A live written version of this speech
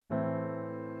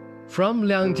From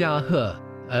Yangtze River,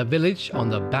 a village on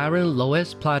the barren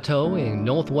Loess Plateau in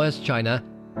northwest China,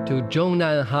 to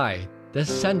Zhongnanhai, the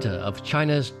center of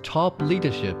China's top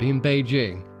leadership in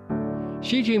Beijing,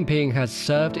 Xi Jinping has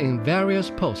served in various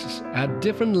posts at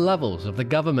different levels of the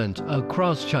government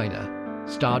across China,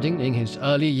 starting in his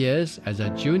early years as a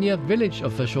junior village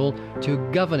official to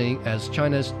governing as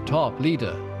China's top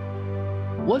leader.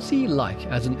 What's he like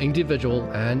as an individual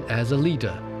and as a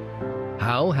leader?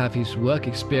 How have his work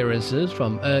experiences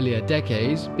from earlier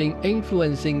decades been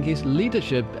influencing his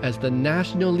leadership as the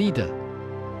national leader?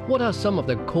 What are some of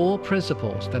the core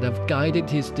principles that have guided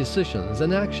his decisions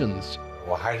and actions?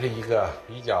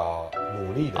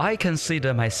 I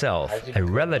consider myself a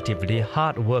relatively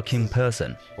hard-working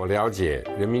person. I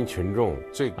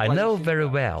know very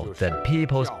well that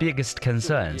people's biggest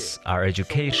concerns are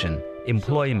education,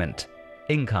 employment,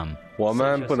 income.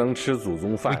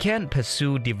 We can't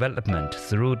pursue development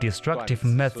through destructive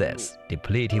methods,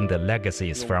 depleting the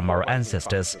legacies from our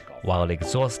ancestors while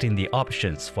exhausting the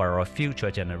options for our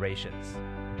future generations.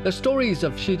 The Stories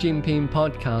of Xi Jinping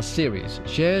podcast series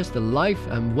shares the life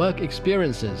and work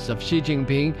experiences of Xi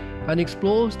Jinping and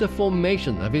explores the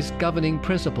formation of his governing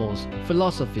principles,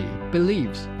 philosophy,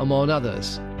 beliefs, among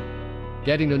others.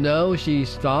 Getting to know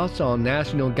Xi's thoughts on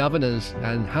national governance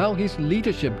and how his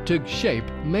leadership took shape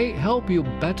may help you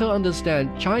better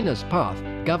understand China's path,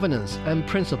 governance, and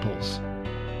principles.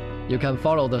 You can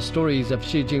follow the Stories of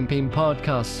Xi Jinping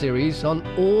podcast series on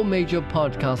all major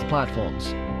podcast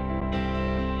platforms.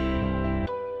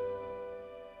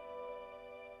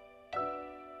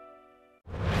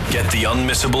 Get the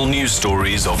unmissable news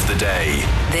stories of the day.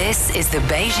 This is the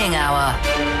Beijing Hour.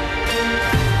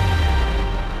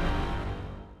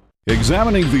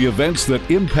 Examining the events that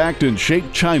impact and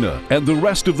shape China and the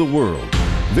rest of the world.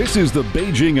 This is the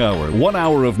Beijing Hour, 1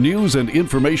 hour of news and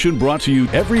information brought to you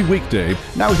every weekday.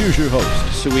 Now here's your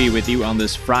host. Sui with you on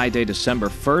this Friday, December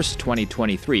 1st,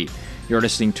 2023. You're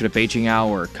listening to the Beijing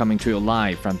Hour, coming to you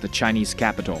live from the Chinese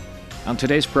capital. On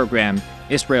today's program,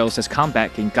 Israel says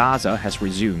combat in Gaza has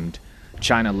resumed.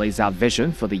 China lays out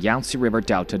vision for the Yangtze River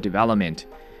Delta development.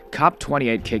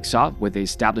 COP28 kicks off with the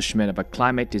establishment of a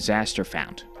climate disaster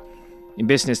fund. In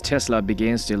business, Tesla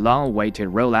begins the long-awaited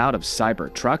rollout of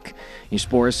Cybertruck. In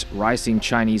sports, rising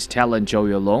Chinese talent Zhou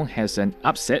Yulong has an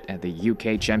upset at the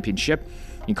UK Championship.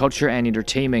 In culture and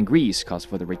entertainment, Greece calls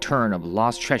for the return of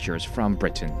lost treasures from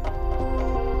Britain.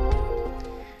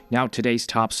 Now today's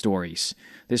top stories.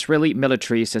 The Israeli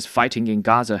military says fighting in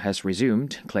Gaza has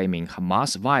resumed, claiming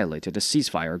Hamas violated the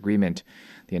ceasefire agreement.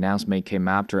 The announcement came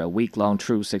after a week-long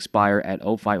truce expired at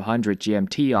 0500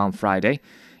 GMT on Friday.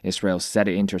 Israel said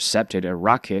it intercepted a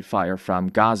rocket fire from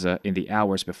Gaza in the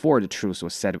hours before the truce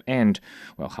was set to end,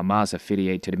 while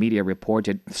Hamas-affiliated media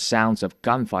reported sounds of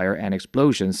gunfire and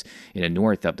explosions in the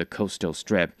north of the coastal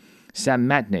strip. Sam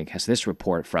Matnick has this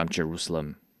report from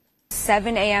Jerusalem.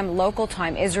 7 a.m. local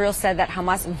time, Israel said that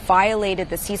Hamas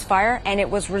violated the ceasefire and it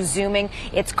was resuming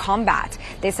its combat.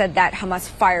 They said that Hamas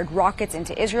fired rockets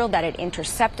into Israel, that it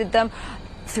intercepted them.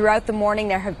 Throughout the morning,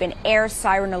 there have been air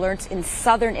siren alerts in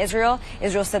southern Israel.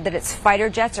 Israel said that its fighter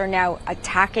jets are now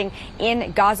attacking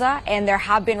in Gaza, and there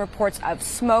have been reports of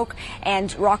smoke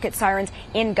and rocket sirens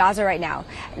in Gaza right now.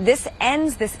 This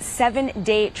ends this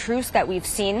 7-day truce that we've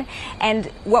seen, and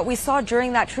what we saw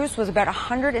during that truce was about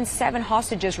 107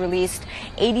 hostages released,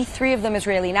 83 of them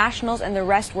Israeli nationals, and the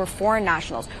rest were foreign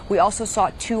nationals. We also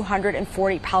saw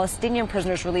 240 Palestinian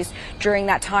prisoners released during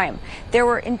that time. There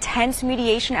were intense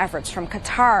mediation efforts from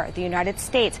Qatar, the United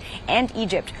States, and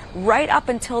Egypt. Right up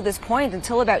until this point,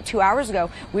 until about 2 hours ago,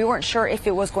 we weren't sure if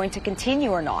it was going to continue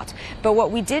or not. But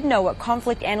what we did know, what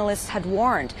conflict analysts had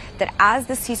warned, that as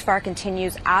the ceasefire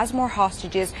continues, as more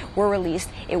hostages were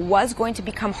released, it was going to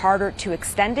become harder to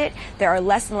extend it. There are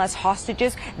less and less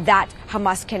hostages that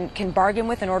Hamas can bargain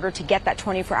with in order to get that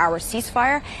 24-hour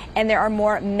ceasefire. And there are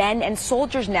more men and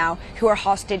soldiers now who are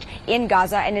hostage in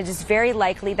Gaza, and it is very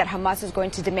likely that Hamas is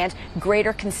going to demand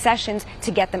greater concessions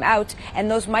to get them out, and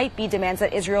those might be demands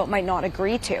that Israel might not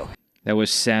agree to. That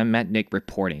was Sam Matnick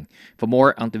reporting. For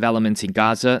more on developments in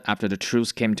Gaza after the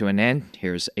truce came to an end,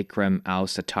 here's Ikram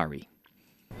al-Satari.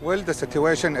 Well, the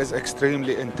situation is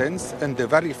extremely intense. In the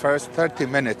very first 30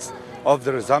 minutes of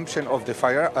the resumption of the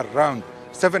fire, around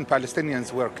 7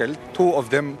 Palestinians were killed. 2 of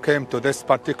them came to this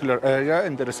particular area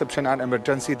in the reception and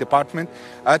emergency department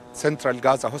at Central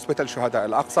Gaza Hospital, Shuhada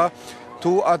al-Aqsa.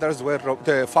 5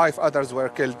 others were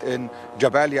killed in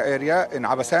Jabalia area, in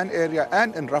Abasan area,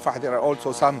 and in Rafah. There are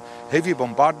also some heavy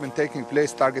bombardment taking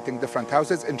place targeting different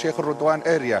houses in Sheikh al-Rudwan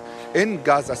area, in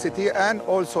Gaza City, and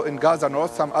also in Gaza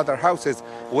North. Some other houses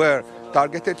were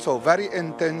targeted, so very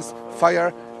intense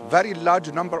fire very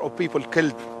large number of people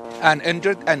killed and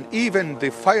injured, and even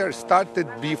the fire started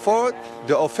before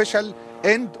the official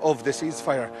end of the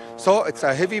ceasefire. So it's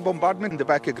a heavy bombardment in the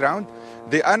background.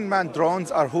 The unmanned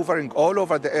drones are hovering all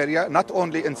over the area, not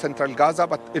only in central Gaza,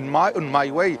 but on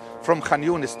my way from Khan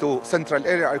Yunis to central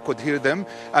area, I could hear them.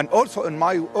 And also on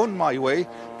my way,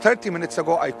 30 minutes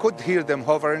ago, I could hear them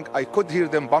hovering, I could hear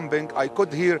them bombing, I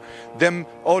could hear them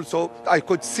also, I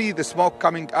could see the smoke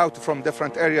coming out from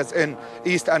different areas in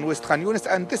East and West Khan Yunis.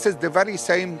 And this is the very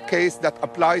same case that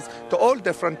applies to all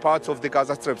different parts of the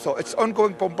Gaza Strip. So it's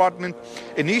ongoing bombardment.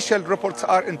 Initial reports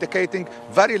are indicating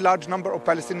very large number of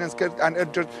Palestinians killed and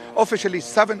injured. Officially,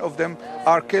 7 of them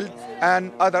are killed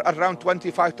and other around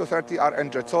 25 to 30 are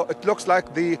injured. So it looks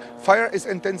like the fire is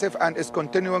intensive and is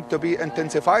continuing to be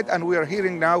intensified. And we are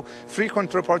hearing now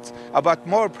frequent reports about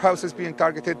more houses being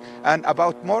targeted and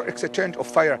about more exchange of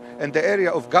fire in the area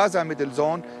of Gaza Middle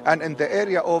Zone and in the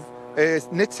area of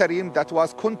Netzarim that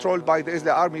was controlled by the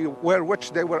Israeli army,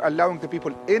 which they were allowing the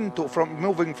people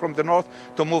moving from the north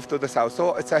to move to the south.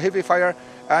 So it's a heavy fire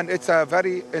and it's a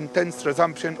very intense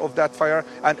resumption of that fire,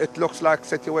 and it looks like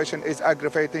situation is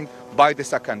aggravating by the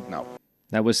second now.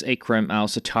 That was Akram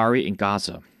al-Satari in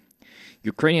Gaza.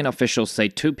 Ukrainian officials say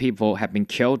 2 people have been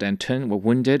killed and 10 were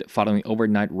wounded following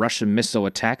overnight Russian missile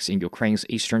attacks in Ukraine's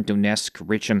eastern Donetsk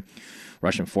region.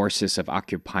 Russian forces have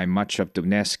occupied much of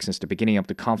Donetsk since the beginning of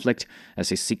the conflict as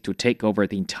they seek to take over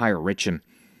the entire region.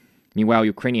 Meanwhile,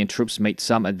 Ukrainian troops made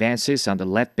some advances on the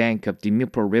left bank of the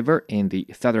Dnieper River in the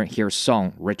southern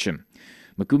Kherson region.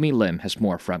 Megumi Lim has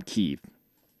more from Kyiv.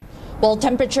 Well,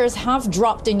 temperatures have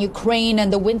dropped in Ukraine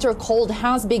and the winter cold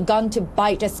has begun to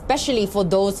bite, especially for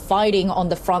those fighting on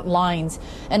the front lines.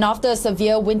 And after a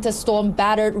severe winter storm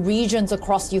battered regions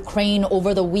across Ukraine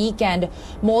over the weekend,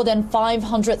 more than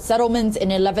 500 settlements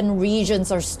in 11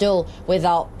 regions are still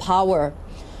without power.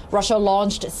 Russia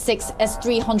launched 6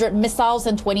 S-300 missiles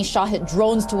and 20 Shahed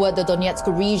drones toward the Donetsk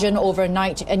region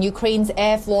overnight, and Ukraine's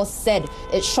Air Force said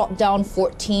it shot down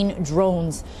 14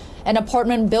 drones. An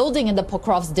apartment building in the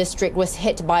Pokrovsk district was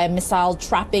hit by a missile,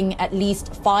 trapping at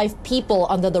least 5 people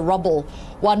under the rubble.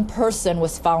 1 person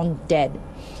was found dead.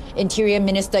 Interior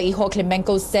Minister Ihor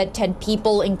Klimenko said 10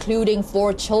 people, including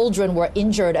 4 children, were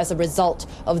injured as a result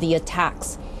of the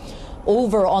attacks.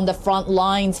 Over on the front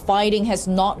lines, fighting has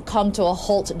not come to a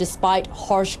halt despite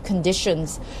harsh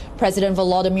conditions. President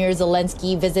Volodymyr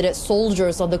Zelensky visited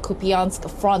soldiers on the Kupiansk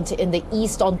front in the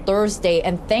east on Thursday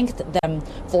and thanked them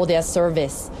for their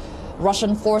service.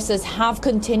 Russian forces have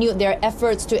continued their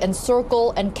efforts to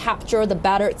encircle and capture the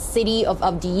battered city of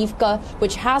Avdiivka,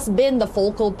 which has been the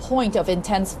focal point of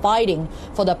intense fighting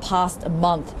for the past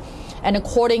month. And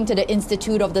according to the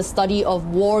Institute of the Study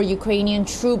of War, Ukrainian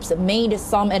troops made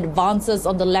some advances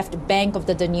on the left bank of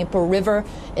the Dnieper River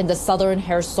in the southern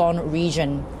Kherson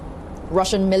region.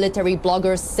 Russian military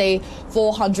bloggers say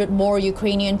 400 more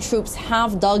Ukrainian troops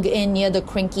have dug in near the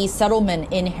Krinky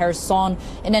settlement in Kherson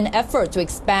in an effort to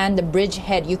expand the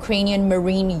bridgehead Ukrainian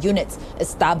Marine units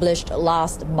established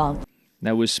last month.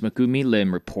 That was Megumi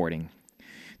Lim reporting.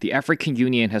 The African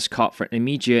Union has called for an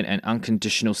immediate and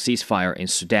unconditional ceasefire in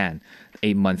Sudan.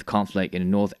 The 8-month conflict in a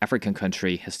North African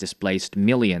country has displaced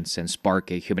millions and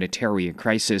sparked a humanitarian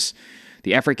crisis.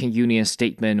 The African Union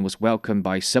statement was welcomed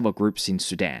by several groups in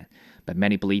Sudan, but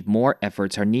many believe more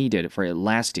efforts are needed for a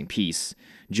lasting peace.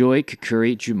 Joy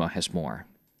Kukuri Juma has more.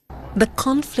 The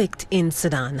conflict in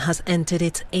Sudan has entered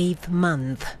its 8th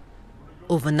month.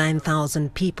 Over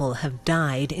 9,000 people have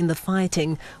died in the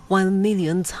fighting, while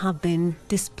millions have been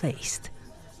displaced.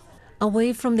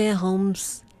 Away from their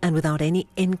homes and without any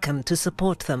income to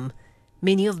support them,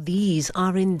 many of these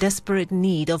are in desperate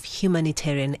need of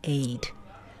humanitarian aid.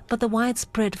 But the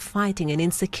widespread fighting and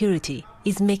insecurity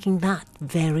is making that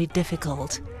very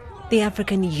difficult. The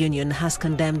African Union has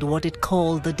condemned what it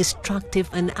called the destructive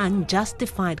and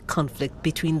unjustified conflict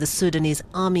between the Sudanese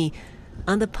army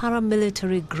and the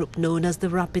paramilitary group known as the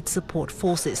Rapid Support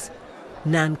Forces.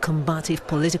 Non-combative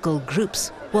political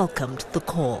groups welcomed the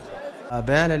call.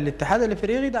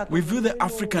 We view the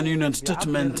African Union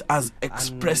statement as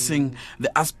expressing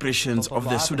the aspirations of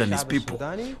the Sudanese people.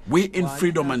 We in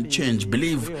Freedom and Change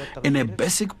believe in a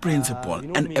basic principle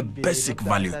and a basic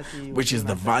value, which is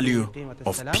the value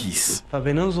of peace.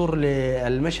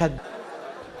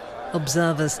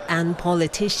 Observers and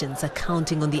politicians are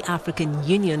counting on the African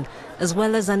Union as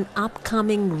well as an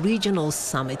upcoming regional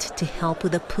summit to help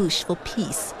with a push for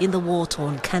peace in the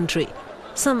war-torn country.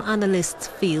 Some analysts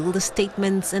feel the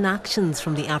statements and actions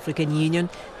from the African Union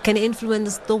can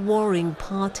influence the warring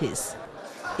parties.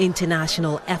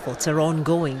 International efforts are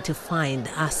ongoing to find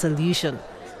a solution,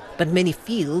 but many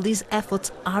feel these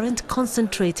efforts aren't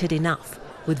concentrated enough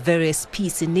with various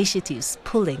peace initiatives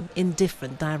pulling in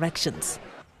different directions.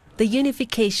 The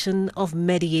unification of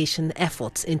mediation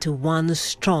efforts into one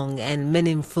strong and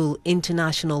meaningful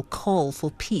international call for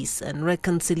peace and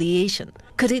reconciliation.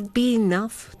 Could it be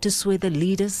enough to sway the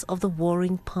leaders of the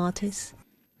warring parties?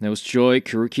 That was Joy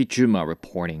Kuruki-Juma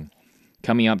reporting.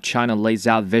 Coming up, China lays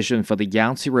out vision for the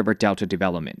Yangtze River Delta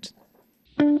development.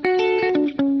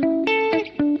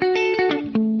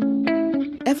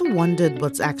 Ever wondered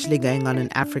what's actually going on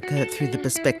in Africa through the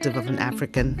perspective of an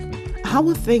African? How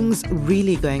are things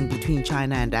really going between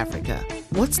China and Africa?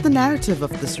 What's the narrative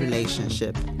of this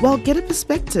relationship? Well, get a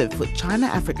perspective with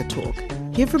China-Africa Talk.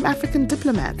 Hear from African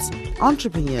diplomats,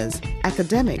 entrepreneurs,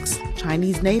 academics,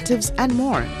 Chinese natives, and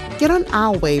more. Get on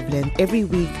our wavelength every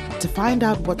week to find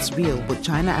out what's real with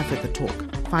China-Africa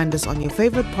Talk. Find us on your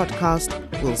favorite podcast.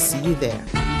 We'll see you there.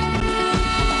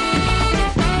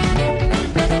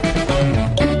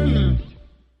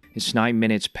 It's 9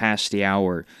 minutes past the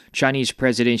hour. Chinese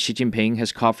President Xi Jinping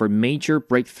has called for major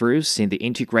breakthroughs in the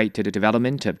integrated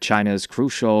development of China's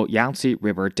crucial Yangtze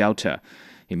River Delta.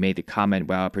 He made the comment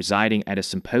while presiding at a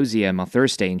symposium on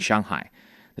Thursday in Shanghai.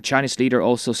 The Chinese leader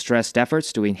also stressed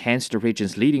efforts to enhance the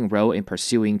region's leading role in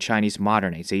pursuing Chinese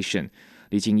modernization.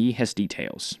 Li Jingyi has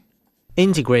details.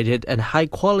 Integrated and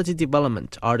high-quality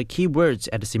development are the key words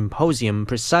at the symposium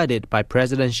presided by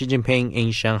President Xi Jinping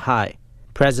in Shanghai.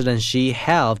 President Xi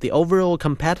hailed the overall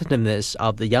competitiveness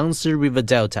of the Yangtze River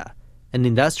Delta, an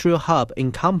industrial hub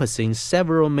encompassing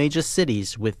several major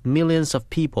cities with millions of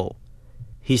people.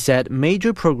 He said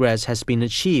major progress has been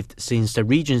achieved since the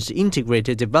region's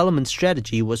integrated development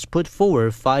strategy was put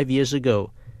forward 5 years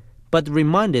ago, but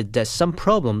reminded that some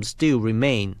problems still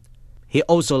remain. He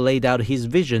also laid out his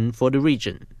vision for the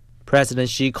region. President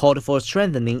Xi called for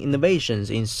strengthening innovations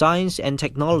in science and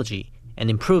technology and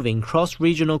improving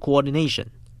cross-regional coordination.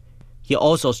 He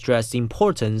also stressed the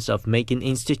importance of making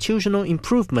institutional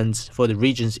improvements for the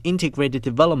region's integrated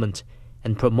development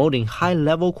and promoting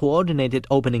high-level coordinated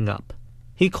opening up.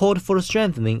 He called for the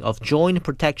strengthening of joint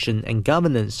protection and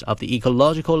governance of the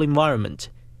ecological environment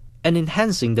and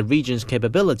enhancing the region's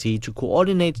capability to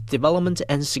coordinate development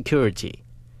and security.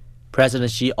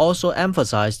 President Xi also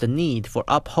emphasized the need for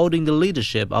upholding the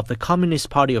leadership of the Communist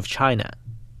Party of China.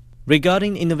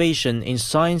 Regarding innovation in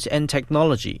science and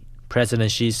technology,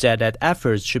 President Xi said that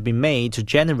efforts should be made to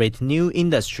generate new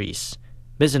industries,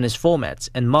 business formats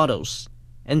and models,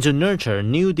 and to nurture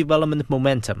new development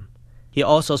momentum. He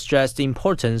also stressed the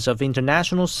importance of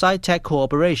international sci-tech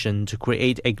cooperation to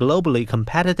create a globally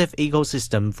competitive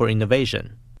ecosystem for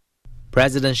innovation.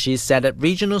 President Xi said that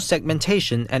regional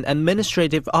segmentation and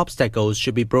administrative obstacles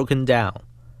should be broken down.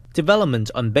 Development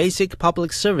on basic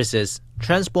public services,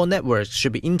 transport networks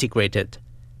should be integrated.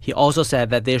 He also said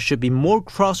that there should be more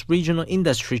cross-regional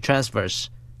industry transfers,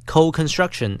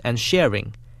 co-construction and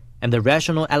sharing, and the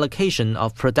rational allocation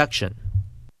of production.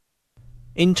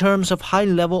 In terms of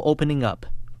high-level opening up,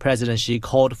 President Xi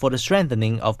called for the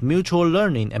strengthening of mutual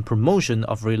learning and promotion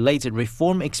of related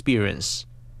reform experience.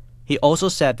 He also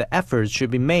said that efforts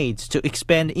should be made to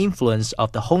expand influence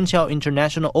of the Hongqiao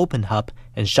International Open Hub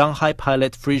and Shanghai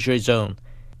Pilot Free Trade Zone,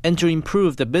 and to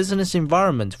improve the business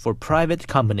environment for private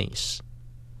companies.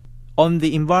 On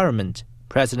the environment,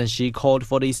 President Xi called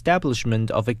for the establishment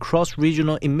of a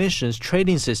cross-regional emissions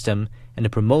trading system and the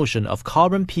promotion of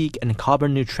carbon peak and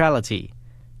carbon neutrality.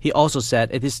 He also said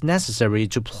it is necessary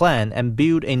to plan and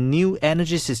build a new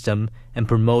energy system and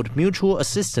promote mutual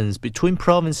assistance between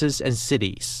provinces and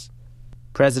cities.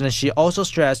 President Xi also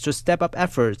stressed to step up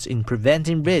efforts in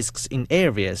preventing risks in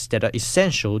areas that are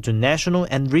essential to national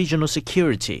and regional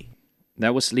security.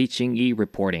 That was Li Jingyi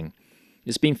reporting.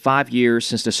 It's been 5 years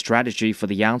since the strategy for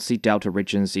the Yangtze Delta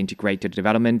region's integrated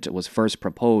development was first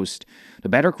proposed. To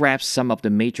better grasp some of the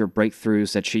major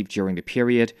breakthroughs achieved during the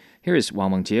period, here is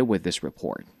Wang Mengjie with this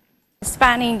report.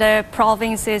 Spanning the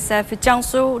provinces of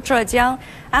Jiangsu, Zhejiang,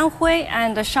 Anhui,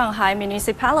 and Shanghai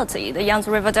municipality, the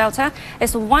Yangtze River Delta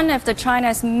is one of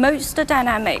China's most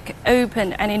dynamic,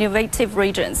 open, and innovative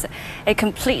regions. It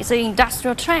completes the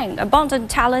industrial trend,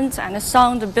 abundant talent, and a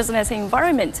sound business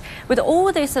environment. With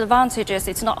all these advantages,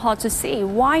 it's not hard to see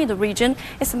why the region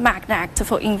is a magnet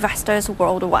for investors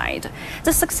worldwide.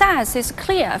 The success is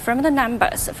clear from the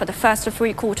numbers. For the first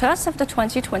 3 quarters of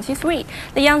 2023,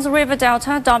 the Yangtze River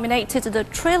Delta dominated created the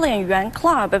Trillion Yuan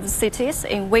Club of cities,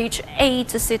 in which 8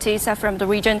 cities are from the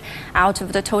region out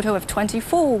of the total of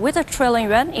 24 with a trillion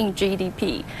yuan in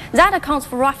GDP. That accounts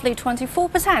for roughly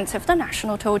 24% of the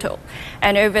national total.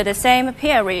 And over the same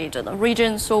period, the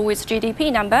region saw its GDP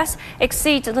numbers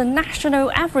exceed the national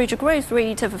average growth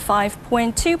rate of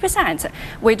 5.2%,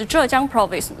 with Zhejiang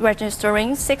province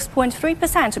registering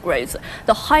 6.3% growth,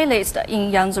 the highest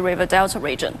in Yangtze River Delta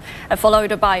region,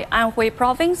 followed by Anhui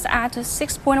province at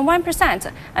 6.1%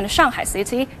 and Shanghai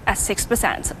city at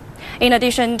 6%. In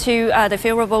addition to the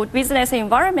favorable business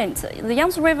environment, the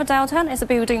Yangtze River Delta is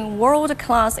building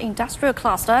world-class industrial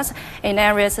clusters in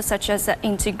areas such as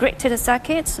integrated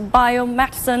circuits,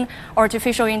 biomedicine,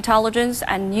 artificial intelligence,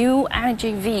 and new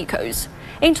energy vehicles.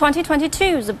 In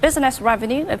 2022, the business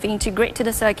revenue of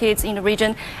integrated circuits in the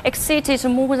region exceeded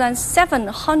more than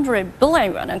 700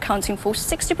 billion yuan, accounting for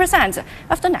 60%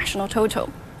 of the national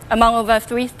total. Among over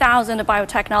 3,000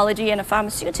 biotechnology and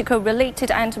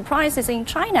pharmaceutical-related enterprises in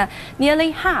China,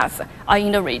 nearly half are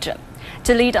in the region.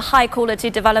 To lead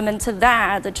high-quality development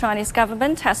there, the Chinese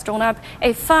government has drawn up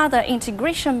a further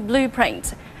integration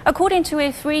blueprint. According to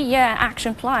a 3-year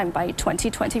action plan by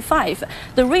 2025,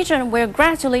 the region will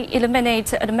gradually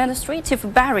eliminate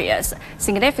administrative barriers,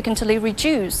 significantly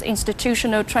reduce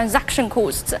institutional transaction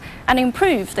costs, and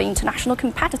improve the international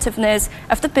competitiveness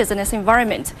of the business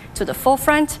environment to the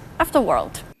forefront of the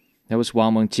world. That was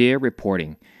Wang Mengjie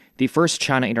reporting. The first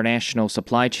China International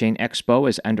Supply Chain Expo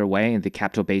is underway in the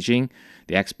capital Beijing.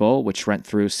 The expo, which ran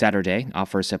through Saturday,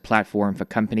 offers a platform for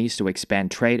companies to expand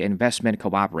trade and investment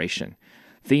cooperation.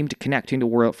 Themed Connecting the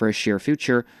World for a Shared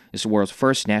Future is the world's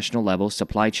first national-level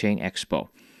supply chain expo.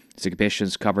 Its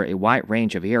exhibitions cover a wide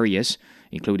range of areas,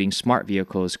 including smart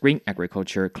vehicles, green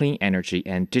agriculture, clean energy,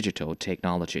 and digital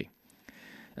technology.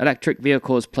 Electric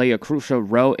vehicles play a crucial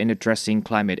role in addressing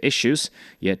climate issues,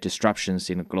 yet disruptions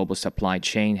in the global supply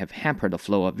chain have hampered the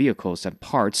flow of vehicles and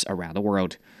parts around the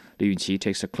world. Liu Yunqi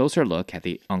takes a closer look at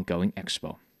the ongoing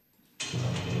expo.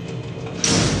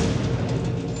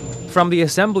 From the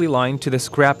assembly line to the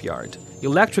scrapyard,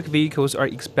 electric vehicles are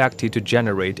expected to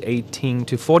generate 18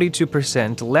 to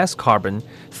 42% less carbon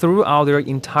throughout their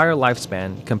entire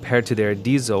lifespan compared to their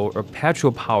diesel or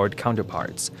petrol-powered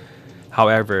counterparts.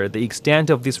 However, the extent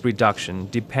of this reduction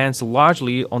depends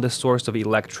largely on the source of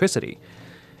electricity.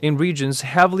 In regions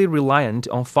heavily reliant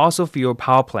on fossil fuel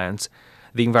power plants,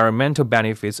 the environmental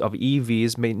benefits of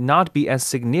EVs may not be as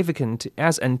significant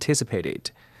as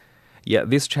anticipated.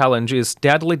 Yet this challenge is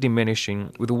steadily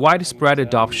diminishing with widespread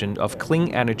adoption of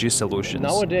clean energy solutions.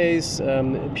 Nowadays,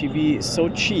 PV is so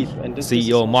cheap. And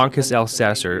CEO Marcus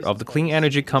Alcesser of the clean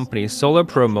energy company Solar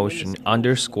Promotion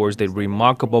underscores the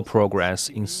remarkable progress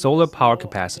in solar power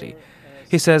capacity.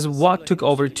 He says what took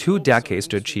over 2 decades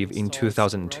to achieve in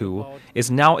 2002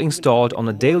 is now installed on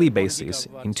a daily basis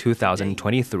in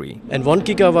 2023. And 1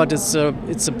 gigawatt is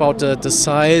it's about the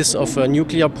size of a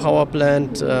nuclear power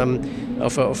plant,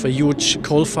 of a huge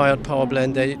coal-fired power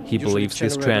plant. He believes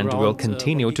this trend will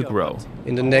continue to grow.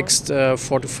 In the next 4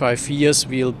 to 5 years,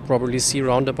 we'll probably see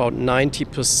around about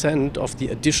 90% of the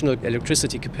additional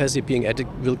electricity capacity being added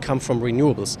will come from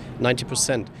renewables,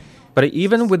 90%. But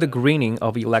even with the greening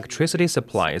of electricity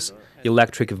supplies,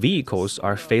 electric vehicles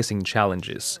are facing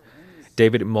challenges.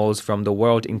 David Moles from the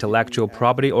World Intellectual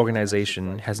Property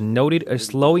Organization has noted a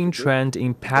slowing trend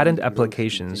in patent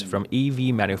applications from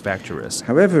EV manufacturers.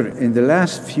 However, in the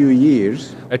last few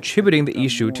years, attributing the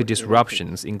issue to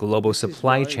disruptions in global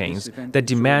supply chains that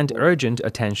demand urgent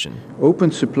attention.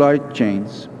 Open supply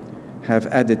chains have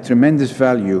added tremendous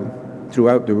value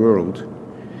throughout the world,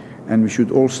 and we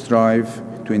should all strive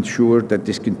to ensure that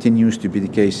this continues to be the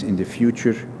case in the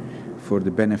future for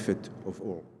the benefit of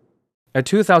all. A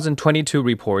 2022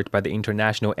 report by the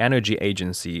International Energy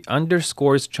Agency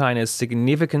underscores China's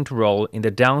significant role in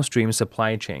the downstream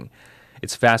supply chain.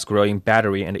 Its fast-growing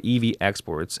battery and EV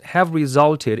exports have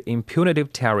resulted in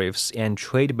punitive tariffs and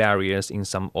trade barriers in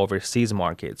some overseas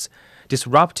markets,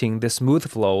 disrupting the smooth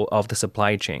flow of the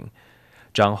supply chain.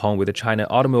 Zhang Hong with the China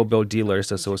Automobile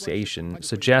Dealers Association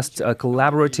suggests a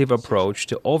collaborative approach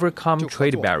to overcome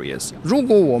trade barriers.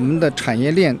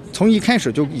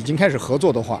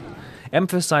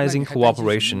 Emphasizing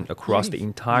cooperation across the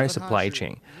entire supply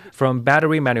chain, from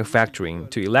battery manufacturing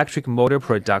to electric motor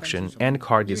production and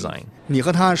car design.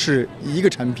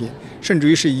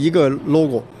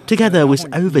 Together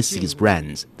with overseas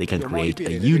brands, they can create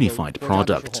a unified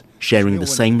product, sharing the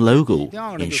same logo,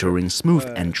 ensuring smooth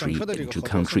entry into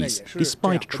countries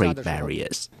despite trade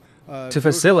barriers. To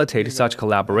facilitate such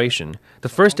collaboration, the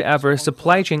first ever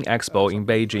Supply Chain Expo in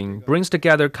Beijing brings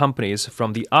together companies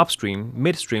from the upstream,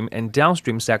 midstream, and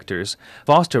downstream sectors,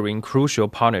 fostering crucial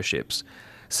partnerships.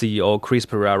 CEO Chris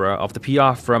Pereira of the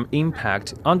PR firm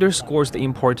Impact underscores the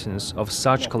importance of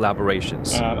such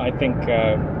collaborations. I think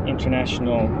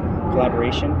international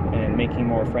collaboration and making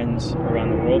more friends around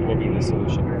the world will be the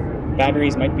solution.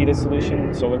 Batteries might be the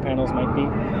solution, solar panels might be.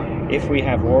 If we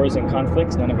have wars and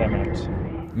conflicts, none of that matters.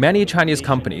 Many Chinese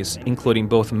companies, including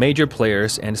both major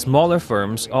players and smaller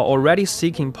firms, are already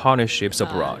seeking partnerships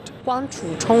abroad. Feng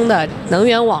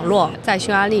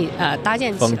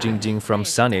Jingjing from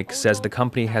Sonic says the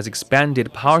company has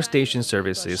expanded power station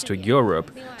services to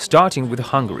Europe, starting with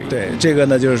Hungary. While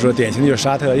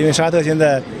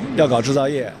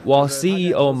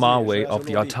CEO Ma Wei of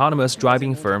the autonomous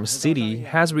driving firm City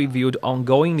has revealed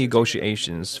ongoing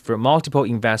negotiations for multiple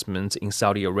investments in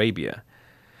Saudi Arabia.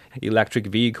 Electric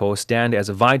vehicles stand as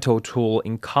a vital tool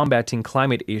in combating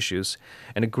climate issues,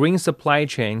 and a green supply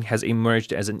chain has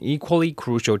emerged as an equally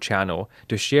crucial channel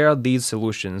to share these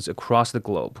solutions across the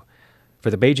globe. For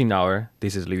the Beijing Hour,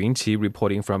 this is Liu Yingqi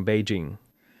reporting from Beijing.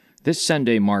 This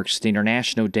Sunday marks the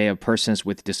International Day of Persons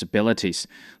with Disabilities.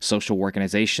 Social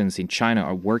organizations in China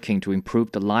are working to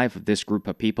improve the life of this group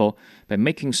of people by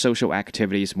making social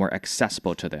activities more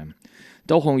accessible to them.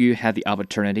 Do Hongyu had the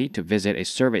opportunity to visit a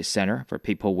service center for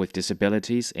people with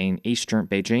disabilities in eastern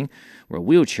Beijing, where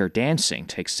wheelchair dancing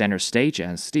takes center stage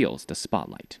and steals the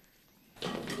spotlight.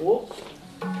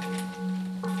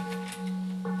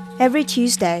 Every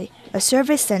Tuesday, a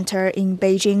service center in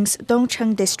Beijing's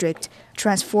Dongcheng district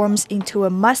transforms into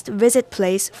a must-visit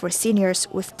place for seniors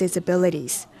with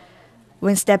disabilities.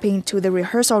 When stepping into the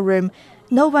rehearsal room,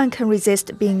 no one can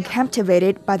resist being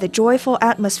captivated by the joyful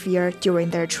atmosphere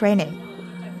during their training.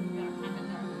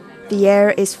 The air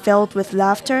is filled with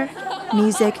laughter,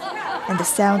 music, and the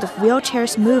sound of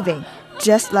wheelchairs moving,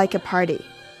 just like a party.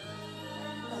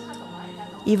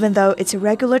 Even though it's a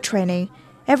regular training,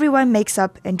 everyone makes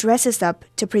up and dresses up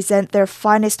to present their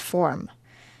finest form.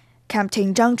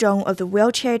 Captain Zhang Zhong of the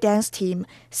wheelchair dance team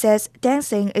says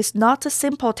dancing is not a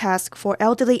simple task for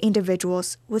elderly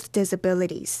individuals with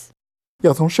disabilities.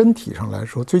 For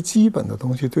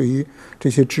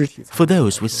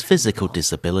those with physical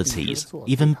disabilities,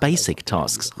 even basic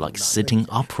tasks like sitting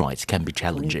upright can be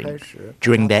challenging.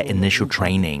 During their initial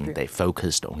training, they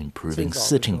focused on improving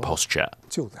sitting posture.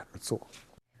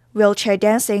 Wheelchair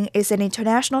dancing is an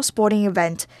international sporting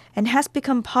event and has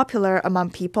become popular among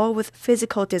people with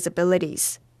physical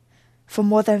disabilities. For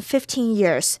more than 15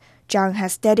 years, Zhang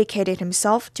has dedicated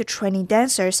himself to training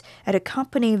dancers and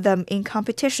accompanying them in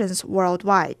competitions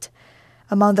worldwide.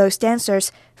 Among those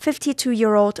dancers,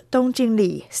 52-year-old Dong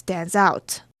Jingli stands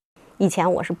out.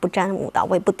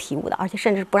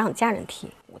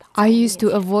 I used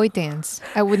to avoid dance.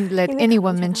 I wouldn't let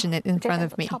anyone mention it in front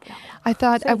of me. I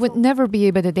thought I would never be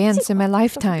able to dance in my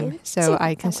lifetime, so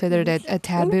I considered it a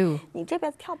taboo.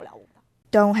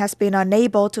 Dong has been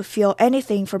unable to feel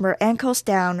anything from her ankles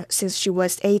down since she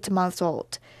was 8 months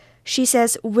old. She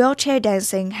says wheelchair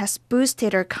dancing has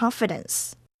boosted her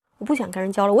confidence. Before,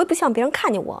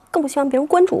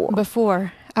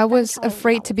 I was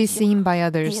afraid to be seen by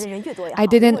others. I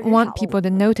didn't want people to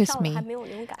notice me.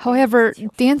 However,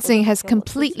 dancing has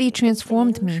completely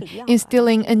transformed me,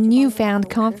 instilling a newfound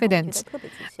confidence.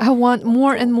 I want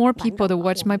more and more people to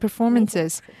watch my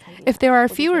performances. If there are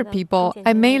fewer people,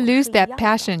 I may lose that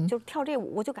passion.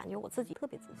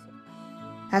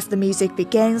 As the music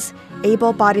begins,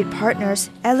 able-bodied partners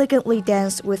elegantly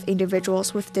dance with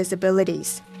individuals with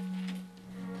disabilities.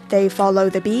 They follow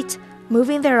the beat,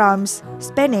 moving their arms,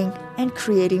 spinning, and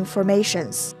creating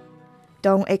formations.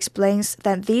 Dong explains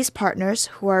that these partners,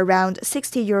 who are around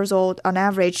 60 years old on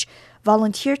average,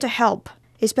 volunteer to help,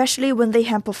 especially when they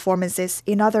have performances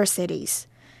in other cities.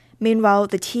 Meanwhile,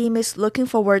 the team is looking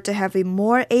forward to having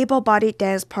more able-bodied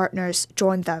dance partners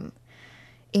join them.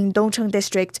 In Dongcheng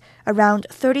district, around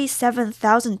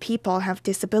 37,000 people have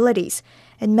disabilities,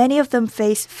 and many of them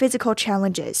face physical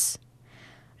challenges.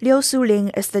 Liu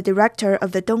Suling is the director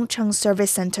of the Dongcheng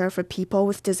Service Center for People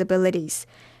with Disabilities.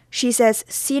 She says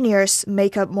seniors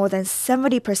make up more than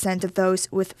 70% of those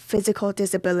with physical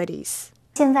disabilities.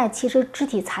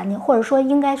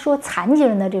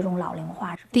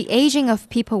 The aging of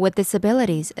people with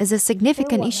disabilities is a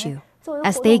significant issue.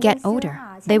 As they get older,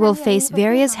 they will face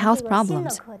various health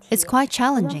problems. It's quite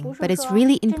challenging, but it's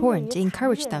really important to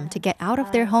encourage them to get out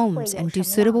of their homes and do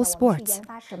suitable sports.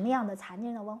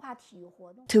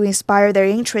 To inspire their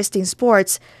interest in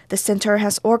sports, the center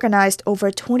has organized over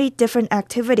 20 different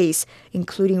activities,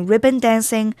 including ribbon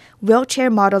dancing, wheelchair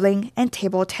modeling, and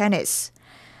table tennis.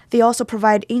 They also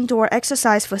provide indoor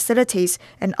exercise facilities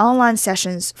and online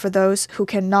sessions for those who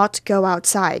cannot go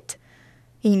outside.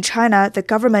 In China, the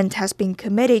government has been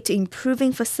committed to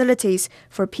improving facilities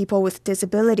for people with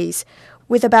disabilities,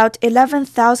 with about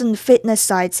 11,000 fitness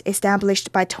sites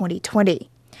established by 2020.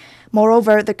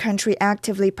 Moreover, the country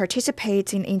actively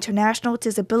participates in international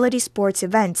disability sports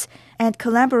events and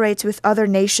collaborates with other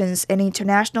nations and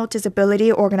international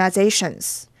disability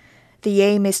organizations. The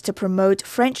aim is to promote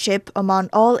friendship among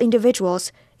all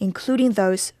individuals, including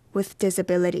those with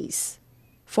disabilities.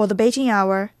 For the Beijing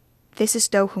Hour, this is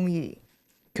Do Hongyu.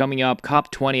 Coming up,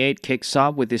 COP28 kicks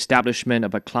off with the establishment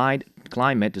of a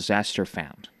climate disaster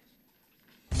fund.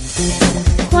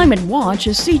 Climate Watch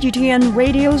is CGTN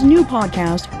Radio's new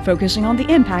podcast focusing on the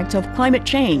impact of climate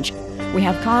change. We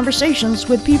have conversations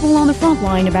with people on the front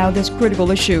line about this critical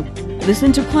issue.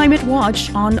 Listen to Climate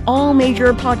Watch on all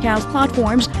major podcast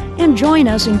platforms and join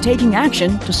us in taking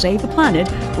action to save the planet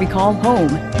we call home.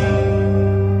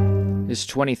 It's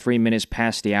 23 minutes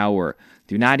past the hour.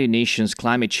 The United Nations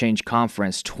Climate Change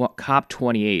Conference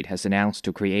COP28 has announced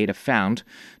to create a fund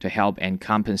to help and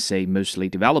compensate mostly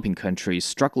developing countries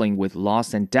struggling with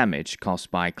loss and damage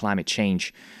caused by climate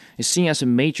change. It's seen as a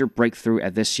major breakthrough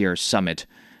at this year's summit.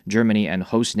 Germany and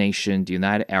host nation, the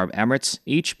United Arab Emirates,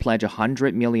 each pledge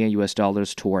 $100 million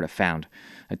toward a fund.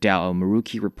 Adele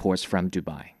Al-Marouki reports from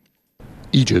Dubai.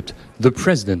 Egypt, the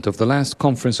president of the last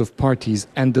conference of parties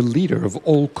and the leader of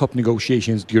all COP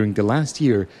negotiations during the last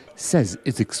year, says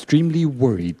it's extremely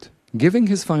worried. Giving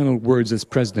his final words as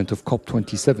president of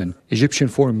COP27, Egyptian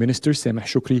Foreign Minister Sameh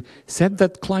Shoukry said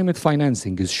that climate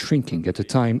financing is shrinking at a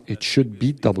time it should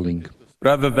be doubling.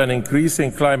 Rather than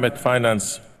increasing climate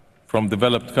finance from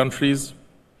developed countries,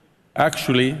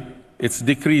 actually it's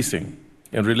decreasing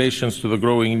in relation to the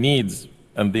growing needs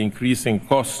and the increasing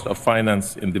cost of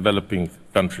finance in developing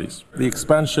countries. The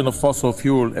expansion of fossil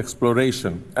fuel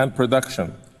exploration and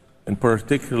production, in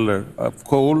particular of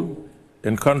coal,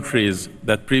 in countries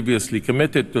that previously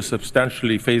committed to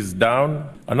substantially phase down.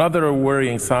 Another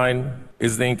worrying sign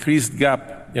is the increased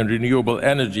gap in renewable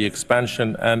energy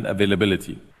expansion and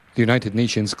availability. The United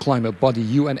Nations climate body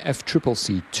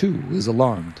UNFCCC too is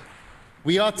alarmed.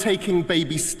 We are taking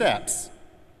baby steps,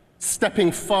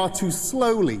 stepping far too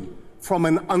slowly from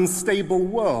an unstable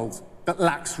world that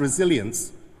lacks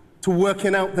resilience to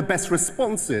working out the best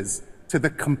responses to the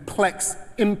complex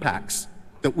impacts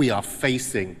that we are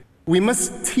facing. We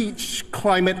must teach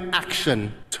climate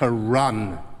action to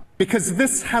run, because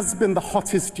this has been the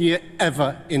hottest year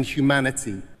ever in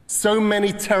humanity. So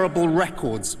many terrible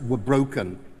records were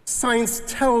broken. Science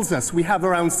tells us we have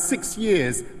around 6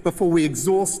 years before we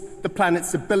exhaust the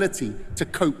planet's ability to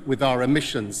cope with our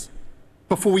emissions,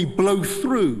 before we blow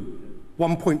through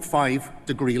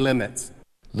 1.5-degree limits.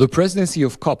 The presidency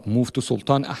of COP moved to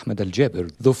Sultan Ahmed Al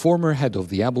Jaber, the former head of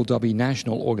the Abu Dhabi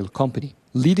National Oil Company.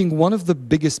 Leading one of the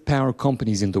biggest power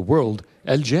companies in the world,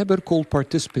 Al Jaber called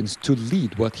participants to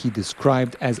lead what he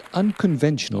described as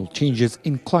unconventional changes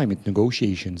in climate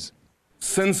negotiations.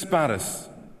 Since Paris,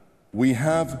 we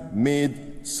have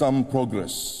made some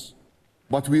progress,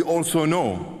 but we also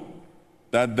know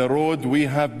that the road we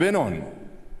have been on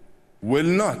will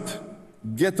not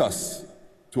get us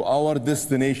to our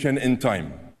destination in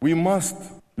time. We must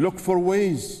look for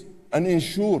ways and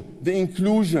ensure the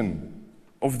inclusion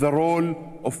of the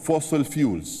role of fossil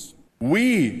fuels.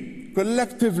 We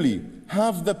collectively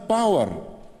have the power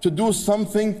to do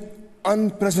something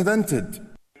unprecedented.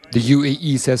 The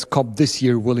UAE says COP this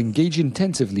year will engage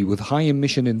intensively with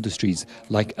high-emission industries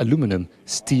like aluminum,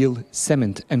 steel,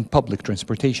 cement, and public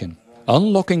transportation.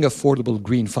 Unlocking affordable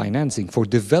green financing for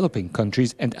developing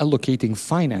countries and allocating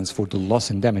finance for the Loss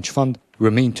and Damage Fund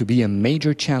remain to be a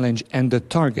major challenge and a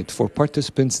target for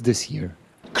participants this year.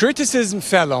 Criticism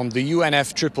fell on the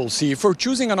UNFCCC for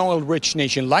choosing an oil-rich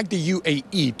nation like the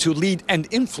UAE to lead and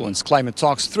influence climate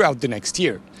talks throughout the next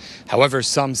year. However,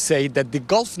 some say that the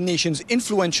Gulf nation's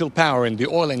influential power in the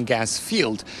oil and gas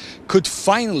field could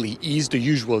finally ease the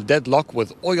usual deadlock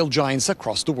with oil giants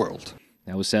across the world.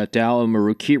 That was Adele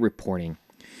Al-Marouki reporting.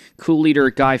 Coup leader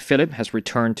Guy Philippe has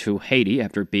returned to Haiti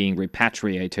after being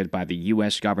repatriated by the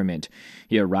U.S. government.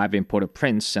 He arrived in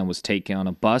Port-au-Prince and was taken on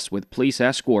a bus with police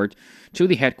escort to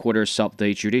the headquarters of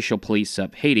the Judicial Police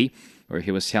of Haiti, where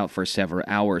he was held for several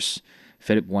hours.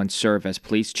 Philippe once served as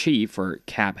police chief for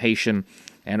Cap Haitian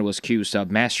and was accused of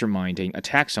masterminding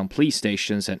attacks on police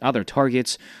stations and other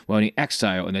targets while in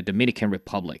exile in the Dominican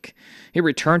Republic. He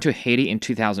returned to Haiti in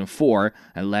 2004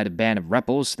 and led a band of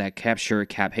rebels that captured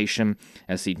Cap Haitian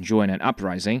as he joined an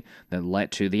uprising that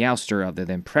led to the ouster of the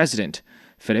then president.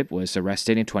 Philippe was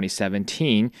arrested in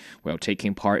 2017 while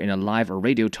taking part in a live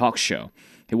radio talk show.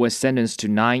 He was sentenced to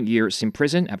 9 years in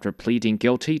prison after pleading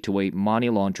guilty to a money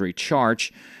laundering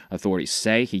charge. Authorities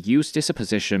say he used his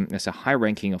position as a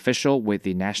high-ranking official with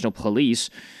the National Police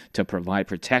to provide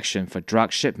protection for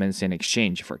drug shipments in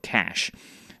exchange for cash.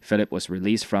 Philip was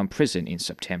released from prison in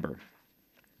September.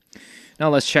 Now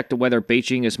let's check the weather.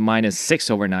 Beijing is -6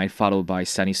 overnight, followed by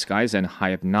sunny skies and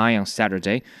high of 9 on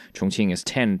Saturday. Chongqing is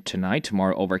 10 tonight,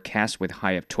 tomorrow overcast with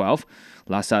high of 12.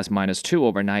 Lhasa is -2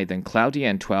 overnight, then cloudy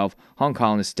and 12. Hong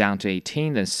Kong is down to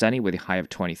 18, then sunny with a high of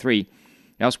 23.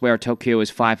 Elsewhere, Tokyo is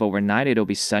 5 overnight, it'll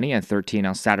be sunny and 13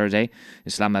 on Saturday.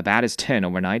 Islamabad is 10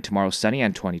 overnight, tomorrow sunny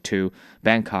and 22.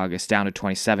 Bangkok is down to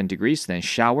 27 degrees, then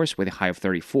showers with a high of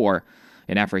 34.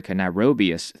 In Africa,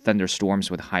 Nairobi is thunderstorms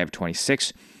with a high of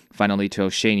 26. Finally, to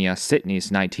Oceania, Sydney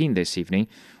is 19 this evening,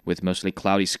 with mostly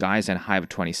cloudy skies and a high of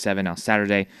 27 on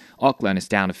Saturday. Auckland is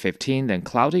down to 15, then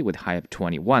cloudy with a high of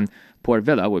 21. Port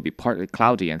Vila will be partly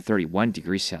cloudy and 31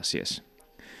 degrees Celsius.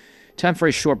 Time for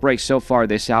a short break. So far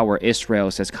this hour,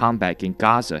 Israel says combat in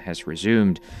Gaza has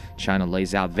resumed. China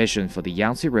lays out vision for the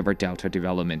Yangtze River Delta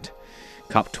development.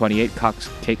 COP28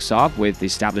 kicks off with the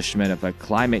establishment of a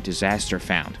climate disaster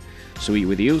fund. So we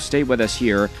with you, stay with us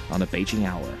here on the Beijing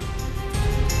Hour.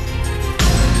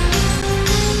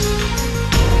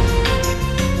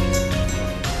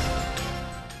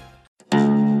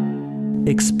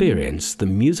 Experience the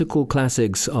musical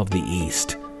classics of the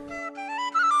East.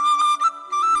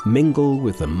 Mingle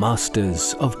with the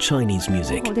masters of Chinese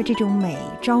music. 的这种美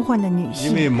召唤了女性。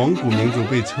因为蒙古民族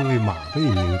被称为马背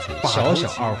民族，小小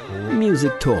二胡。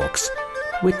 Music talks.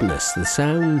 Witness the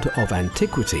sound of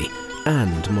antiquity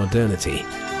and modernity.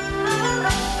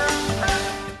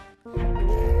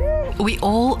 We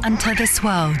all enter this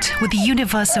world with the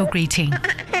universal greeting.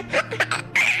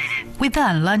 We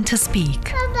then learn to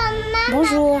speak.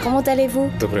 Bonjour, comment allez-vous?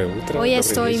 Hoy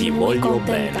estoy muy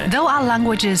contenta. Though our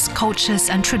languages, cultures,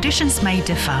 and traditions may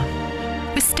differ,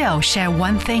 we still share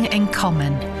one thing in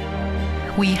common.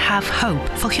 We have hope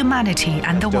for humanity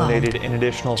and the world.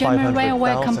 German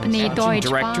railway company Deutsche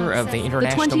Director of the the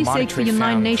International 26th Monetary United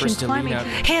Fund, Nations Kristalina. Climate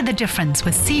Hear the difference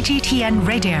with CGTN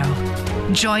Radio.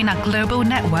 Join our global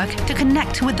network to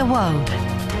connect with the world.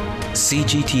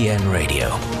 CGTN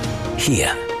Radio.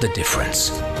 Hear the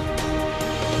difference.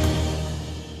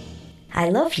 I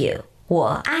love you.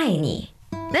 我爱你.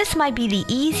 This might be the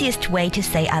easiest way to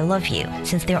say I love you,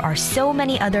 since there are so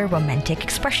many other romantic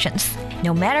expressions.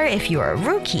 No matter if you're a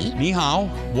rookie 你好，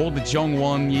我的中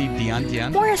文一点点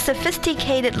or a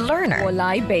sophisticated learner, 我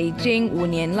来北京5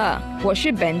年了，我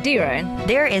是本地人。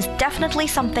 there is definitely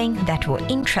something that will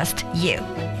interest you.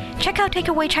 Check out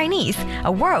Takeaway Chinese,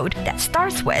 a word that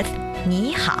starts with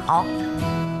你好.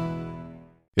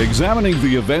 Examining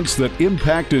the events that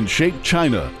impact and shape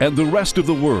China and the rest of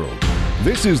the world.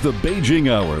 This is the Beijing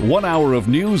Hour, 1 hour of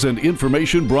news and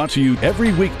information brought to you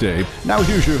every weekday. Now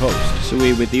here's your host. So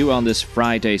we're with you on this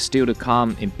Friday. Still to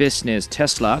come in business,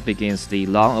 Tesla begins the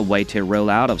long-awaited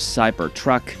rollout of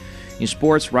Cybertruck. In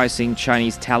sports, rising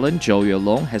Chinese talent Zhou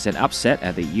Yulong has an upset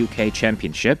at the UK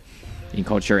Championship. In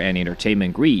culture and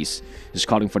entertainment, Greece is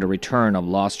calling for the return of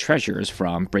lost treasures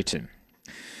from Britain.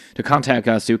 To contact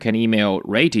us, you can email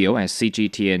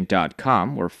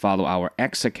radio@cgtn.com or follow our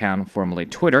X account, formerly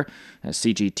Twitter, at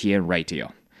CGTN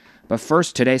Radio. But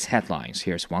first, today's headlines.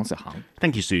 Here's Wang Zihang.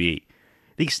 Thank you, Suyi.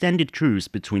 The extended truce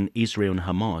between Israel and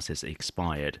Hamas has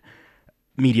expired.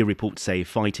 Media reports say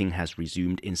fighting has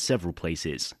resumed in several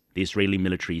places. The Israeli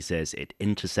military says it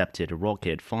intercepted a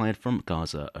rocket fired from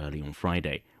Gaza early on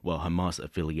Friday, while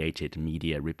Hamas-affiliated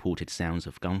media reported sounds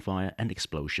of gunfire and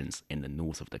explosions in the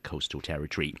north of the coastal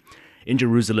territory. In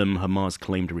Jerusalem, Hamas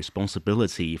claimed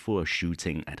responsibility for a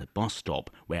shooting at a bus stop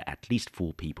where at least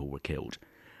 4 people were killed.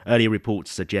 Earlier reports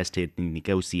suggested the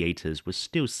negotiators were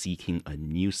still seeking a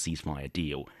new ceasefire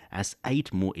deal, as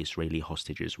 8 more Israeli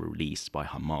hostages were released by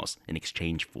Hamas in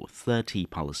exchange for 30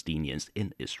 Palestinians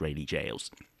in Israeli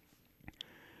jails.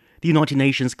 The United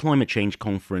Nations Climate Change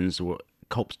Conference, or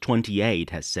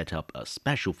COP28, has set up a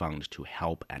special fund to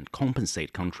help and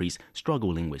compensate countries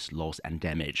struggling with loss and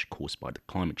damage caused by the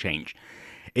climate change.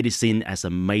 It is seen as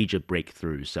a major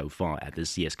breakthrough so far at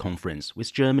this year's conference,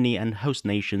 with Germany and host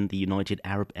nation the United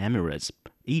Arab Emirates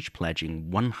each pledging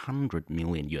 $100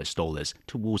 million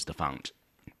towards the fund.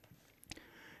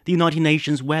 The United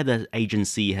Nations Weather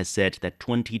Agency has said that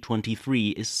 2023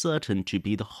 is certain to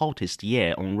be the hottest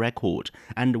year on record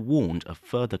and warned of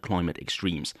further climate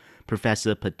extremes.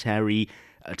 Professor Petteri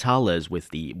Talas with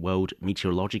the World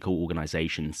Meteorological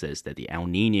Organization says that the El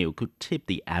Niño could tip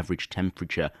the average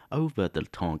temperature over the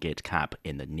target cap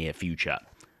in the near future.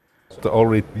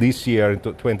 Already this year, in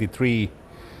 2023,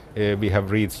 We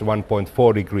have reached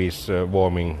 1.4 degrees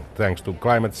warming thanks to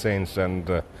climate change and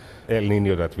El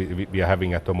Niño that we are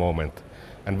having at the moment.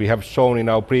 And we have shown in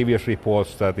our previous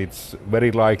reports that it's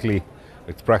very likely,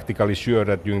 it's practically sure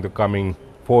that during the coming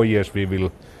 4 years we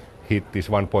will hit this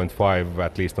 1.5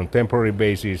 at least on temporary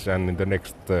basis, and in the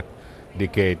next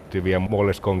decade we are more or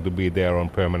less going to be there on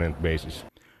permanent basis.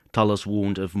 Talas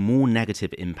warned of more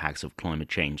negative impacts of climate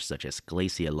change, such as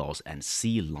glacier loss and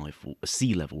sea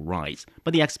level rise.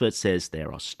 But the expert says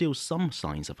there are still some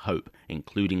signs of hope,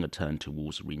 including a turn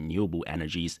towards renewable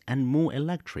energies and more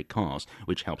electric cars,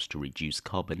 which helps to reduce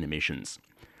carbon emissions.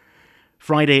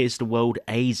 Friday is the World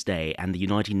AIDS Day, and the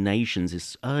United Nations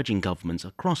is urging governments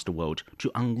across the world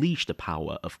to unleash the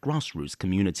power of grassroots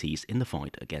communities in the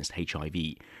fight against HIV.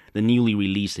 The newly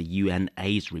released UN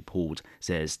AIDS report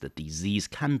says the disease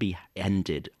can be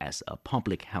ended as a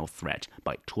public health threat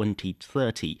by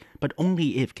 2030, but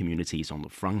only if communities on the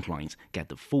front lines get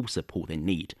the full support they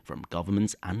need from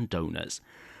governments and donors.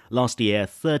 Last year,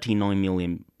 39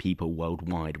 million people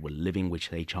worldwide were living with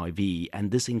HIV, and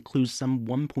this includes some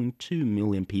 1.2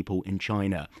 million people in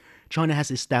China. China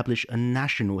has established a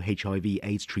national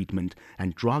HIV/AIDS treatment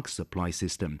and drug supply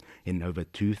system in over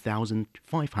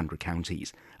 2,500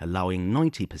 counties, allowing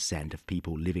 90% of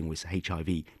people living with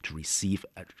HIV to receive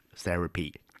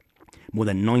therapy. More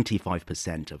than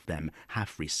 95% of them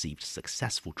have received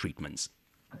successful treatments.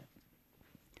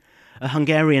 A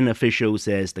Hungarian official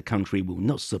says the country will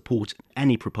not support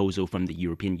any proposal from the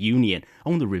European Union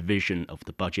on the revision of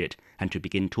the budget and to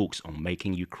begin talks on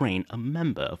making Ukraine a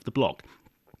member of the bloc.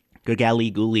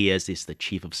 Gergely Gulias is the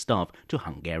chief of staff to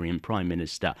Hungarian Prime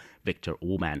Minister Viktor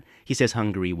Orbán. He says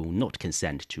Hungary will not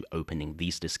consent to opening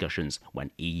these discussions when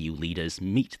EU leaders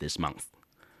meet this month.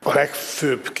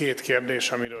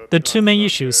 The two main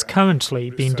issues currently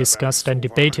being discussed and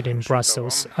debated in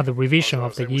Brussels are the revision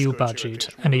of the EU budget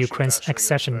and Ukraine's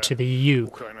accession to the EU.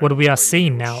 What we are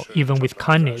seeing now, even with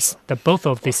kindness, that both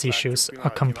of these issues are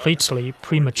completely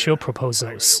premature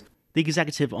proposals. The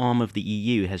executive arm of the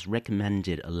EU has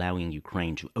recommended allowing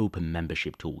Ukraine to open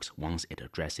membership talks once it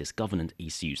addresses governance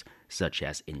issues, such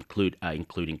as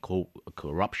including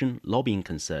corruption, lobbying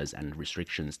concerns, and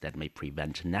restrictions that may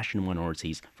prevent national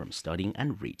minorities from studying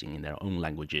and reading in their own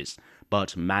languages.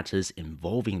 But matters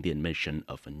involving the admission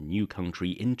of a new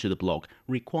country into the bloc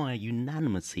require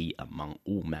unanimity among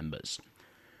all members.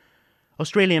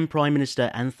 Australian Prime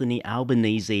Minister Anthony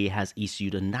Albanese has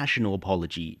issued a national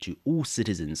apology to all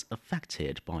citizens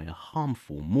affected by a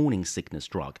harmful morning sickness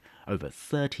drug over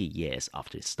 30 years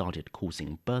after it started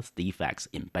causing birth defects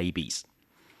in babies.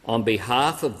 On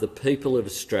behalf of the people of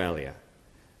Australia,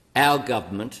 our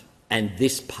government and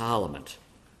this Parliament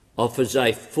offers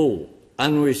a full,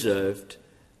 unreserved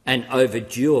and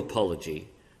overdue apology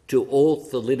to all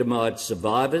thalidomide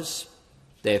survivors,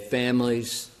 their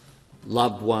families,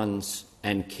 loved ones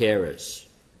and carers.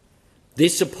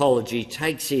 This apology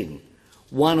takes in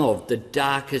one of the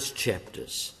darkest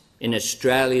chapters in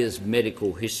Australia's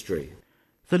medical history.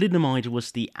 Thalidomide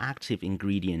was the active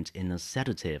ingredient in a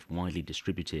sedative widely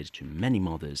distributed to many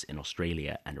mothers in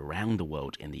Australia and around the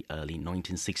world in the early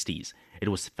 1960s. It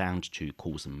was found to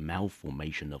cause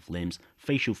malformation of limbs,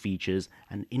 facial features,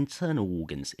 and internal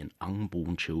organs in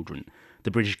unborn children.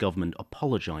 The British government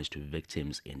apologized to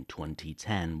victims in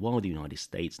 2010, while the United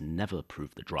States never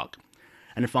approved the drug.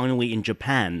 And finally, in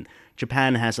Japan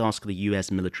has asked the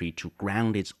US military to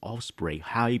ground its Osprey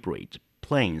hybrid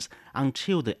planes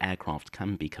until the aircraft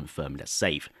can be confirmed as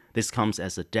safe. This comes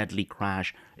as a deadly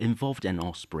crash involved an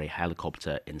Osprey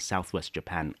helicopter in southwest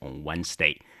Japan on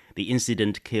Wednesday. The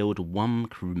incident killed one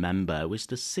crew member, with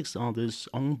the 6 others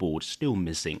on board still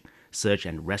missing. Search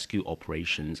and rescue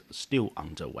operations still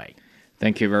underway.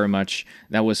 Thank you very much.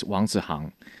 That was Wang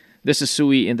Zihang. This is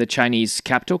Sui in the Chinese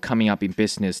capital. Coming up in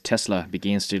business, Tesla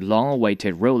begins the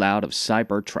long-awaited rollout of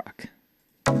Cybertruck.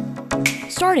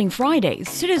 Starting Friday,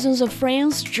 citizens of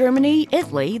France, Germany,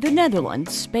 Italy, the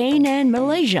Netherlands, Spain, and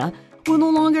Malaysia will no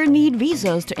longer need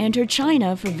visas to enter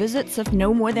China for visits of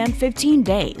no more than 15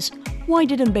 days. Why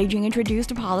didn't Beijing introduce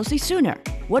the policy sooner?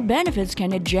 What benefits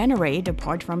can it generate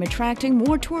apart from attracting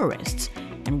more tourists?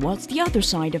 And what's the other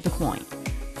side of the coin?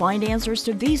 Find answers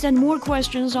to these and more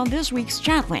questions on this week's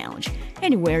Chat Lounge,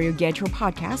 anywhere you get your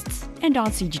podcasts and on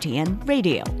CGTN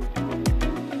Radio.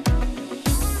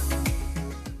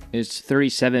 It's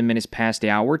 37 minutes past the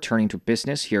hour. Turning to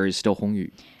business, here is Dou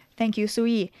Hongyu. Thank you,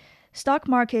 Sui. Stock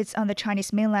markets on the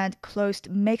Chinese mainland closed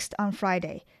mixed on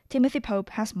Friday. Timothy Pope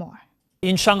has more.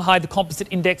 In Shanghai, the composite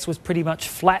index was pretty much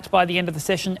flat by the end of the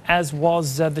session, as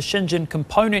was the Shenzhen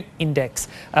component index.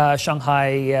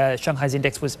 Shanghai's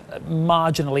index was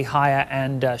marginally higher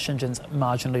and Shenzhen's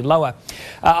marginally lower.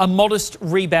 A modest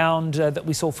rebound that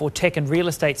we saw for tech and real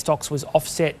estate stocks was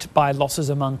offset by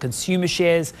losses among consumer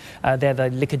shares. There,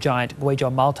 the liquor giant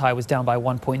Guizhou Maltai was down by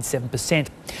 1.7%.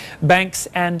 Banks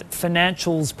and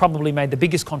financials probably made the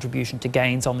biggest contribution to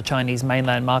gains on the Chinese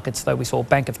mainland markets, though we saw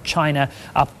Bank of China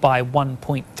up by 1.3%.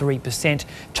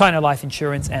 China Life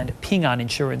Insurance and Ping An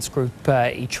Insurance Group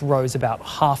each rose about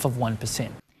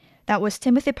 0.5%. That was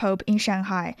Timothy Pope in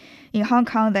Shanghai. In Hong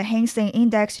Kong, the Hang Seng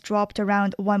Index dropped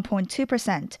around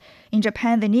 1.2%. In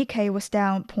Japan, the Nikkei was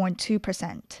down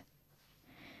 0.2%.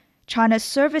 China's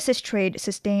services trade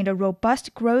sustained a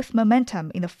robust growth momentum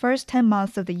in the first 10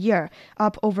 months of the year,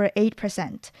 up over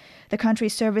 8%. The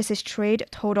country's services trade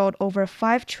totaled over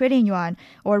 5 trillion yuan,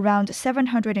 or around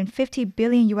 $750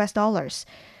 billion.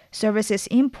 Services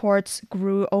imports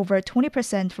grew over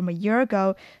 20% from a year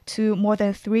ago to more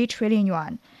than 3 trillion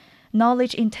yuan.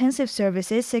 Knowledge-intensive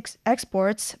services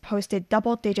exports posted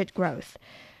double-digit growth.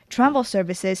 Travel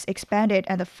services expanded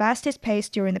at the fastest pace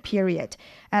during the period,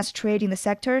 as trade in the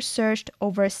sector surged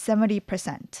over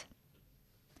 70%.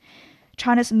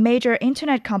 China's major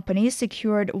internet companies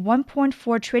secured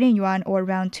 1.4 trillion yuan, or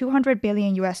around $200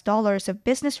 billion of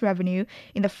business revenue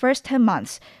in the first 10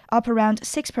 months, up around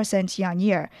 6%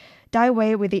 year-on-year. Dai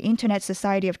Wei with the Internet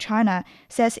Society of China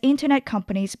says internet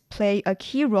companies play a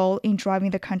key role in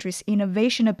driving the country's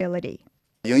innovation ability.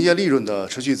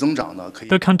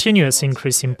 The continuous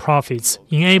increase in profits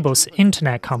enables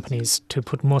internet companies to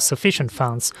put more sufficient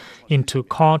funds into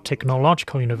core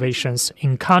technological innovations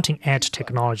in cutting-edge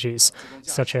technologies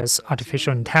such as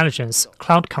artificial intelligence,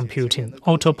 cloud computing,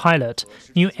 autopilot,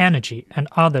 new energy, and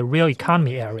other real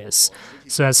economy areas,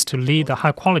 so as to lead the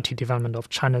high-quality development of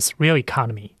China's real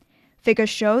economy.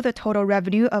 Figures show the total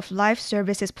revenue of life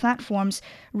services platforms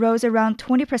rose around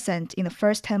 20% in the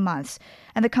first 10 months,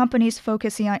 and the companies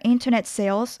focusing on internet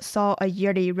sales saw a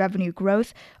yearly revenue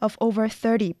growth of over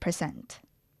 30%.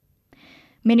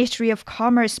 Ministry of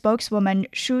Commerce spokeswoman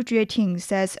Shu Jueting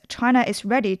says China is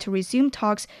ready to resume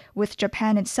talks with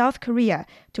Japan and South Korea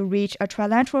to reach a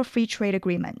trilateral free trade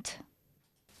agreement.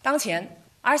 当前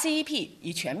RCEP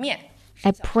已全面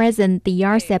At present, the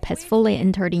RCEP has fully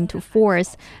entered into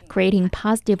force, creating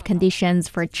positive conditions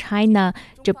for China,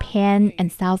 Japan,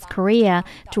 and South Korea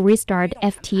to restart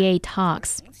FTA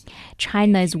talks.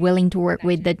 China is willing to work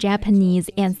with the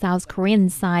Japanese and South Korean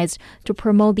sides to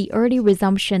promote the early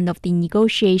resumption of the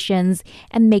negotiations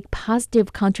and make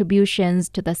positive contributions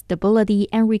to the stability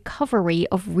and recovery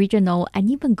of regional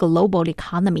and even global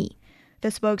economy. The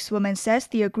spokeswoman says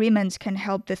the agreement can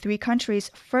help the three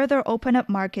countries further open up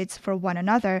markets for one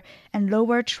another and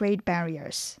lower trade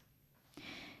barriers.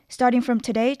 Starting from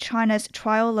today, China's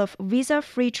trial of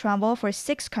visa-free travel for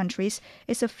 6 countries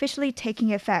is officially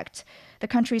taking effect. The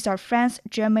countries are France,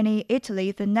 Germany,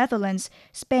 Italy, the Netherlands,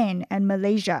 Spain, and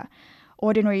Malaysia.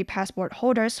 Ordinary passport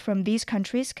holders from these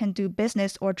countries can do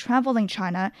business or travel in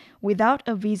China without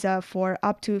a visa for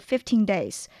up to 15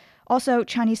 days. Also,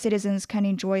 Chinese citizens can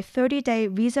enjoy 30-day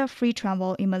visa-free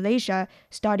travel in Malaysia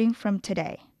starting from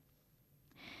today.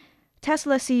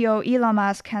 Tesla CEO Elon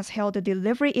Musk has held a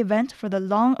delivery event for the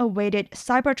long-awaited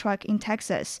Cybertruck in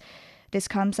Texas. This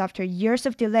comes after years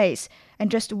of delays, and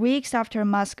just weeks after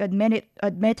Musk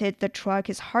admitted the truck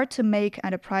is hard to make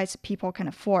at a price people can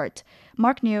afford.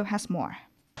 Mark New has more.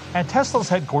 At Tesla's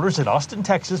headquarters in Austin,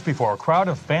 Texas, before a crowd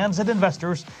of fans and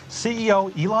investors,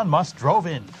 CEO Elon Musk drove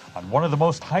in on one of the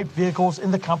most hyped vehicles in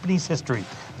the company's history,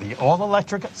 the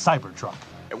all-electric Cybertruck.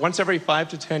 Once every 5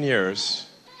 to 10 years,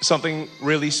 something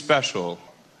really special,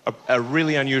 a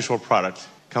really unusual product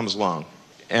comes along.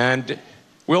 And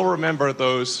we'll remember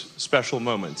those special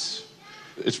moments.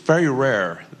 It's very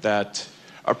rare that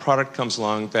a product comes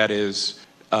along that is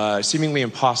seemingly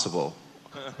impossible.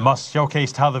 Musk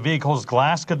showcased how the vehicle's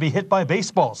glass could be hit by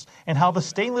baseballs and how the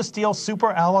stainless steel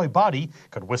super alloy body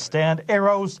could withstand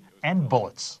arrows and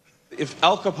bullets. If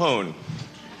Al Capone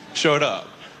showed up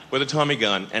with a Tommy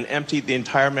gun and emptied the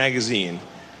entire magazine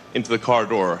into the car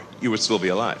door, you would still be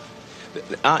alive.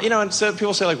 And so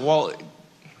people say, like, well,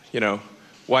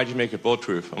 why'd you make it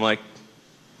bulletproof? I'm like,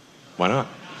 why not?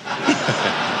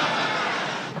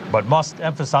 But Musk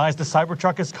emphasized the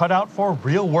Cybertruck is cut out for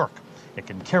real work. It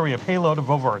can carry a payload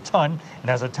of over a ton and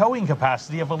has a towing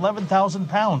capacity of 11,000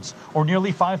 pounds, or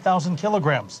nearly 5,000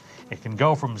 kilograms. It can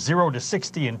go from 0 to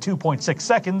 60 in 2.6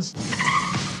 seconds.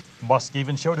 Musk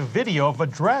even showed a video of a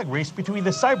drag race between the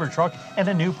Cybertruck and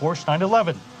a new Porsche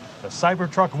 911. The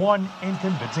Cybertruck won in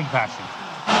convincing fashion.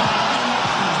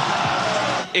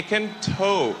 it can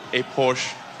tow a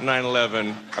Porsche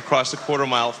 911 across a quarter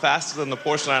mile faster than the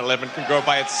Porsche 911 can go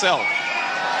by itself.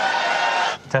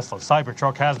 Tesla's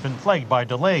Cybertruck has been plagued by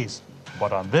delays,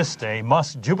 but on this day,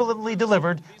 Musk jubilantly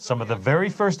delivered some of the very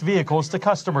first vehicles to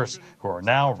customers who are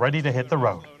now ready to hit the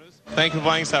road. Thank you for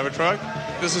buying Cybertruck.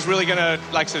 This is really going to,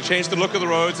 like I said, change the look of the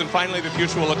roads, and finally the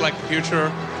future will look like the future,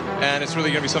 and it's really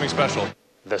going to be something special.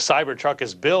 The Cybertruck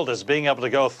is billed as being able to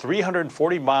go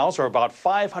 340 miles or about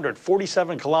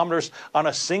 547 kilometers on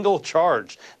a single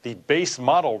charge. The base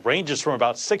model ranges from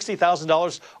about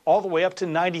 $60,000 all the way up to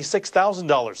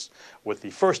 $96,000. With the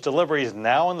first deliveries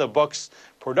now in the books,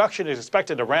 production is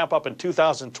expected to ramp up in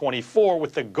 2024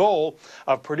 with the goal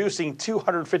of producing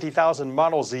 250,000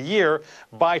 models a year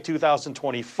by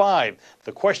 2025.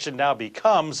 The question now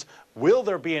becomes, will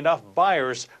there be enough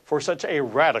buyers for such a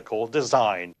radical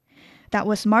design? That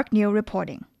was Mark Neal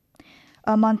reporting.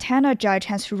 A Montana judge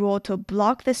has ruled to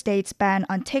block the state's ban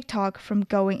on TikTok from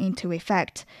going into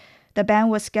effect. The ban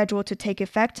was scheduled to take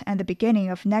effect at the beginning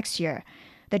of next year.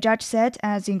 The judge said,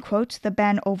 as in quote, the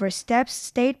ban oversteps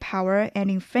state power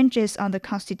and infringes on the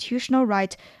constitutional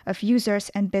right of users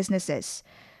and businesses.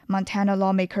 Montana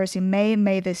lawmakers in May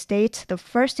made the state the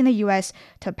first in the U.S.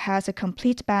 to pass a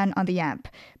complete ban on the app,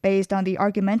 based on the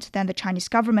argument that the Chinese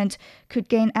government could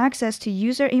gain access to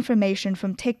user information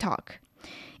from TikTok.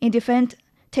 In defense,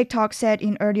 TikTok said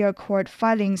in earlier court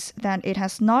filings that it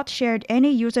has not shared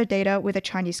any user data with the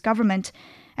Chinese government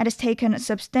and has taken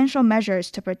substantial measures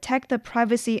to protect the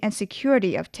privacy and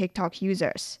security of TikTok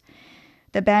users.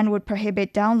 The ban would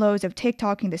prohibit downloads of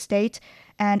TikTok in the state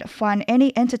and fine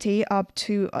any entity up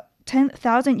to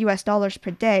 $10,000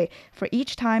 per day for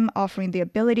each time offering the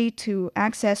ability to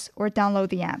access or download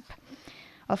the app.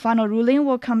 A final ruling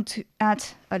will come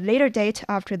at a later date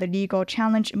after the legal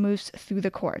challenge moves through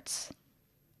the courts.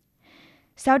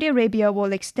 Saudi Arabia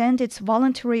will extend its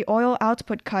voluntary oil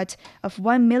output cut of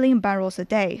 1 million barrels a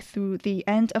day through the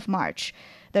end of March.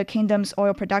 The kingdom's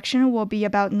oil production will be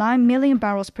about 9 million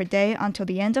barrels per day until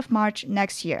the end of March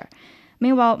next year.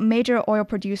 Meanwhile, major oil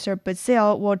producer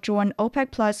Brazil will join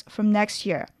OPEC Plus from next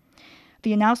year.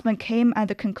 The announcement came at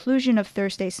the conclusion of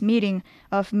Thursday's meeting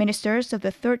of ministers of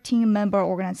the 13-member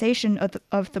organization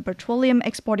of the petroleum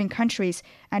exporting countries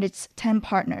and its 10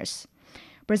 partners.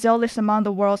 Brazil is among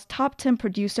the world's top 10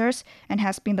 producers and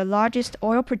has been the largest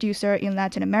oil producer in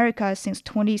Latin America since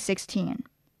 2016.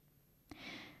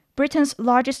 Britain's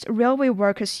largest railway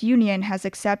workers' union has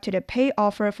accepted a pay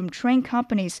offer from train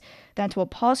companies that will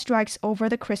pause strikes over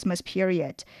the Christmas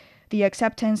period. The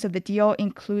acceptance of the deal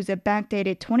includes a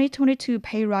backdated 2022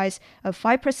 pay rise of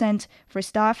 5% for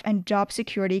staff and job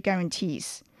security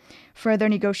guarantees. Further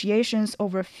negotiations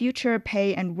over future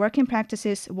pay and working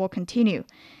practices will continue.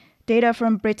 Data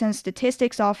from Britain's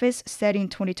Statistics Office said in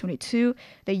 2022,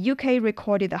 the UK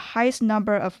recorded the highest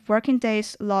number of working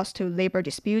days lost to labor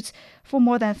disputes for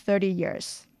more than 30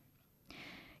 years.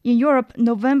 In Europe,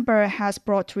 November has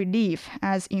brought relief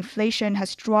as inflation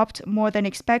has dropped more than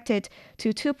expected to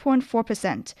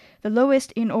 2.4%, the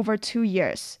lowest in over 2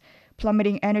 years.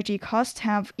 Plummeting energy costs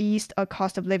have eased a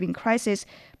cost of living crisis,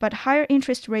 but higher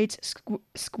interest rates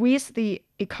squeeze the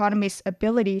economy's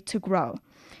ability to grow.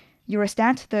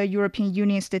 Eurostat, the European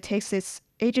Union statistics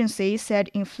agency, said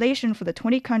inflation for the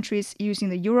 20 countries using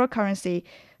the euro currency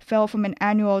fell from an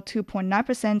annual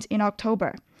 2.9% in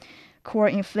October. Core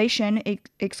inflation,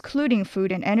 excluding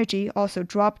food and energy, also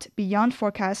dropped beyond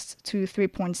forecasts to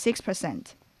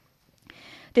 3.6%.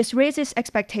 This raises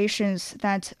expectations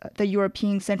that the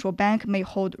European Central Bank may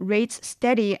hold rates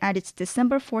steady at its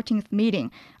December 14th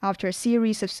meeting after a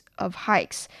series of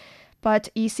hikes. But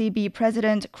ECB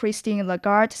President Christine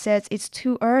Lagarde says it's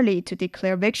too early to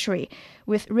declare victory,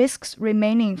 with risks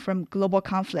remaining from global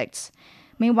conflicts.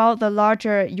 Meanwhile, the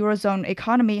larger Eurozone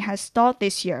economy has stalled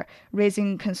this year,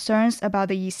 raising concerns about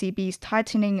the ECB's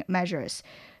tightening measures.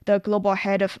 The global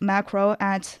head of macro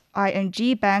at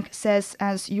ING Bank says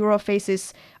as Euro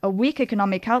faces a weak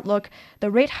economic outlook,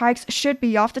 the rate hikes should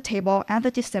be off the table at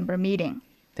the December meeting.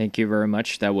 Thank you very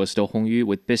much. That was Do Hongyu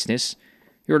with Business.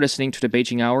 You're listening to the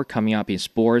Beijing Hour. Coming up in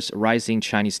sports, rising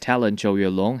Chinese talent Zhou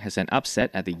Yuelong has an upset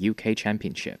at the UK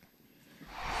Championship.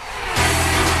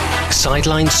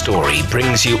 Sideline Story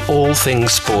brings you all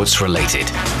things sports related.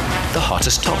 The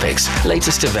hottest topics,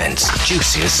 latest events,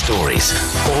 juiciest stories,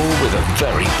 all with a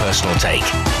very personal take.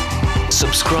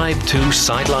 Subscribe to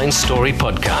Sideline Story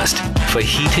Podcast for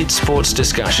heated sports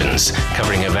discussions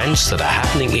covering events that are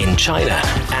happening in China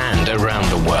and around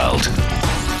the world.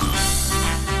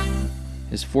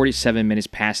 It's 47 minutes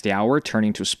past the hour.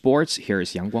 Turning to sports, here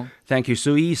is Yang Guang. Thank you,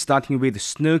 Sui. Starting with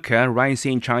snooker,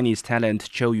 rising Chinese talent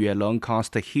Zhou Yuelong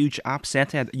caused a huge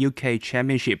upset at the UK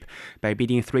Championship by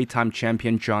beating three-time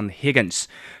champion John Higgins.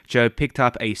 Zhou picked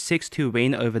up a 6-2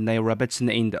 win over Neil Robertson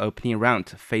in the opening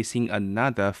round, facing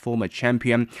another former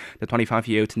champion. The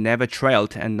 25-year-old never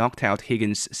trailed and knocked out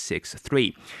Higgins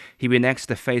 6-3. He will next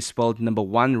face world number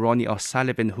 1 Ronnie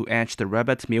O'Sullivan, who edged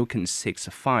Robert Milken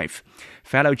 6-5.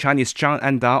 Fellow Chinese Zhang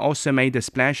Anda also made a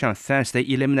splash on Thursday,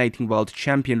 eliminating world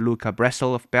champion Luca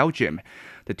Bressel of Belgium.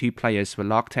 The two players were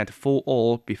locked at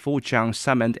 4-all before Zhang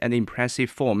summoned an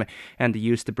impressive form and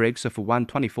used the breaks of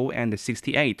 124 and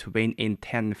 68 to win in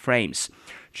 10 frames.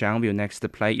 Zhang will next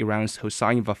play Iran's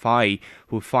Hossein Vafai,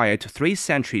 who fired 3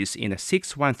 centuries in a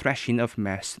 6-1 thrashing of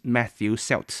Matthew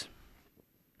Selt.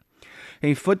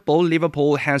 In football,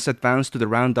 Liverpool has advanced to the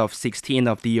round of 16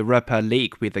 of the Europa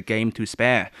League with a game to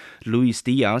spare. Luis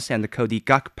Diaz and Cody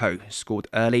Gakpo scored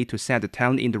early to set the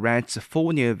tone in the Reds'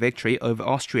 4-0 victory over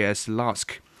Austria's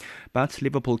LASK. But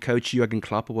Liverpool coach Jurgen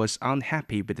Klopp was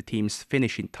unhappy with the team's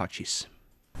finishing touches.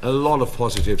 A lot of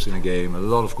positives in the game, a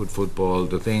lot of good football.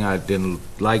 The thing I didn't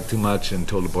like too much and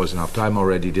told the boys in half-time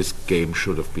already, this game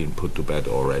should have been put to bed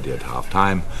already at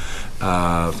half-time.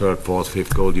 Third, fourth,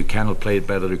 fifth goal, you cannot play it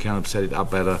better, you cannot set it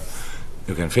up better.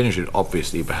 You can finish it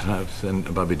obviously better,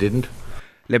 but we didn't.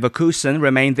 Leverkusen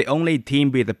remained the only team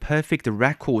with a perfect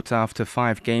record after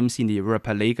 5 games in the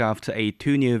Europa League after a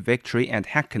 2-0 victory at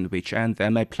Häcken, which earned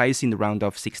them a place in the round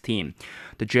of 16.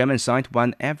 The German side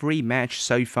won every match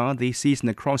so far this season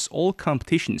across all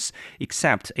competitions,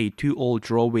 except a 2-all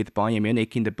draw with Bayern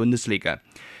Munich in the Bundesliga.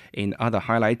 In other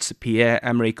highlights,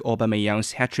 Pierre-Emerick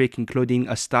Aubameyang's hat-trick, including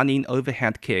a stunning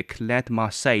overhead kick, led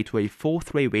Marseille to a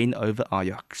 4-3 win over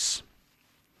Ajax.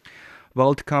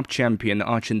 World Cup champion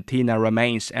Argentina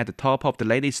remains at the top of the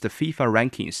latest FIFA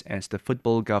rankings as the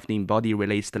football governing body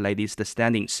released the latest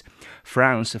standings.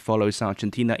 France follows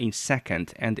Argentina in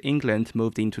second, and England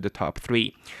moved into the top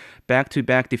 3.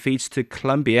 Back-to-back defeats to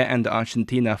Colombia and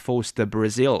Argentina forced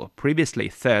Brazil, previously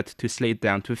third, to slide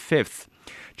down to 5th.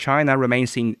 China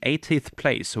remains in 80th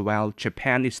place, while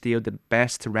Japan is still the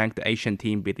best-ranked Asian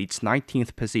team with its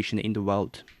 19th position in the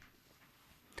world.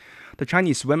 The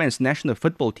Chinese women's national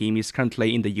football team is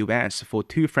currently in the U.S. for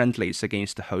 2 friendlies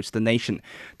against the host nation.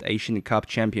 The Asian Cup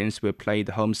champions will play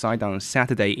the home side on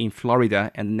Saturday in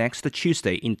Florida and next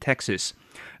Tuesday in Texas.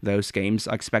 Those games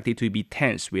are expected to be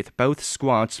tense, with both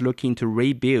squads looking to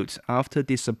rebuild after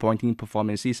disappointing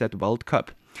performances at the World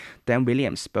Cup. Dan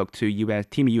Williams spoke to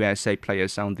Team USA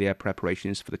players on their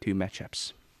preparations for the 2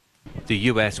 matchups. The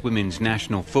US women's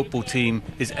national football team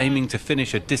is aiming to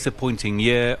finish a disappointing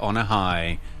year on a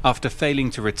high. After failing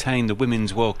to retain the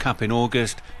Women's World Cup in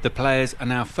August, the players are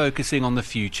now focusing on the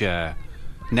future.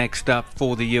 Next up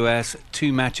for the US,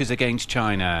 2 matches against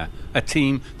China, a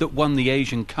team that won the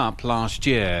Asian Cup last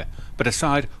year, but a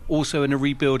side also in a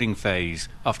rebuilding phase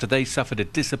after they suffered a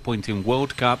disappointing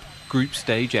World Cup group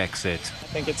stage exit. I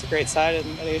think it's a great side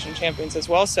and the Asian champions as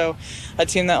well, so a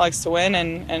team that likes to win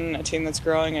and a team that's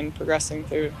growing and progressing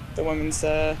through the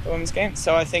women's game.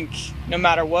 So I think no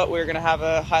matter what, we're going to have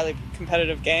a highly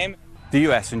competitive game. The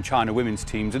US and China women's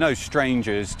teams are no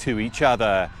strangers to each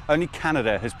other. Only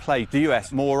Canada has played the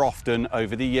US more often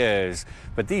over the years.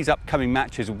 But these upcoming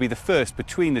matches will be the first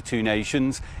between the 2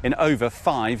 nations in over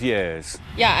 5 years.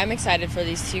 Yeah, I'm excited for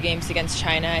these 2 games against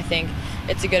China. I think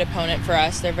it's a good opponent for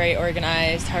us. They're very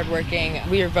organized, hardworking.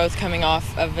 We are both coming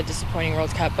off of a disappointing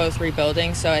World Cup, both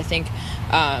rebuilding. So I think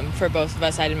for both of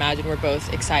us, I'd imagine we're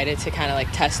both excited to kind of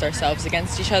like test ourselves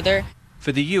against each other.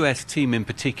 For the US team in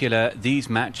particular, these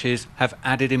matches have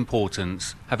added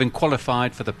importance. Having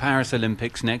qualified for the Paris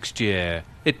Olympics next year,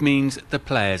 it means the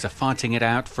players are fighting it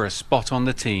out for a spot on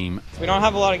the team. We don't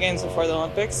have a lot of games before the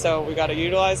Olympics, so we got to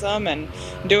utilize them and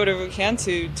do whatever we can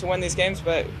to win these games,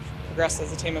 but progress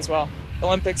as a team as well. The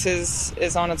Olympics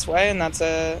is on its way, and that's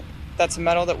a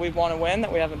medal that we want to win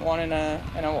that we haven't won in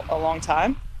a long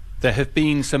time. There have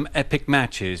been some epic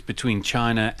matches between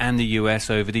China and the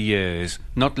US over the years,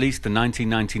 not least the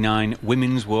 1999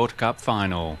 Women's World Cup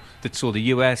final that saw the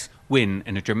US win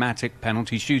in a dramatic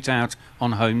penalty shootout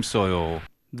on home soil.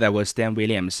 That was Dan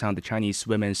Williams on the Chinese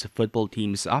women's football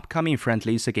team's upcoming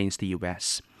friendlies against the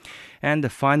US. And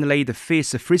finally, the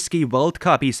 5th Frisbee World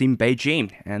Cup is in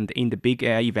Beijing, and in the big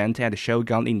air event at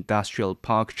Shogun Industrial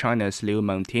Park, China's Liu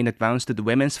Mengtian advanced to the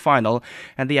women's final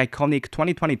at the iconic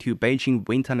 2022 Beijing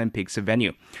Winter Olympics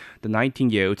venue. The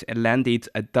 19-year-old landed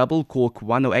a double cork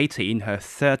 180 in her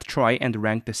 3rd try and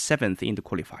ranked 7th in the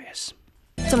qualifiers.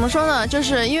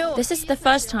 This is the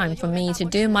first time for me to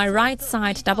do my right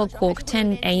side double cork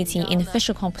 1080 in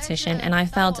official competition, and I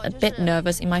felt a bit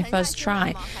nervous in my first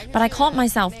try. But I calmed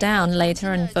myself down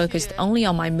later and focused only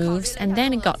on my moves, and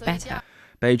then it got better.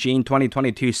 Beijing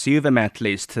 2022 silver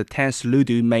medalist Tess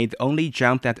Ludu made the only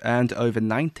jump that earned over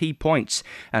 90 points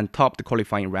and topped the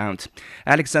qualifying round.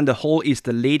 Alexander Hall is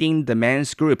leading the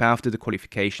men's group after the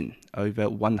qualification. Over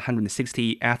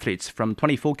 160 athletes from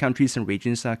 24 countries and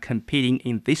regions are competing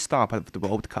in this start of the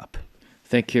World Cup.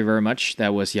 Thank you very much.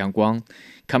 That was Yang Guang.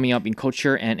 Coming up in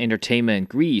culture and entertainment,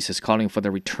 Greece is calling for the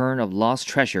return of lost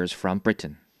treasures from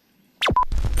Britain.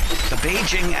 The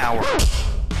Beijing Hour.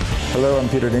 Hello, I'm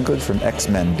Peter Dinklage from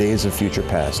X-Men Days of Future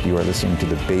Past. You are listening to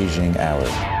the Beijing Hour.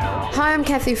 Hi, I'm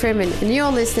Kathy Freeman, and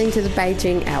you're listening to the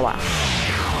Beijing Hour.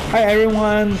 Hi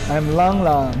everyone, I'm Lang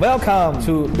Lang. Welcome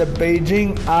to the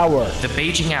Beijing Hour. The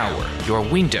Beijing Hour, your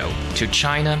window to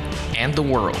China and the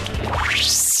world.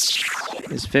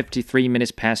 It's 53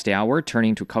 minutes past the hour.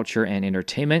 Turning to culture and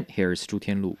entertainment, here's Zhu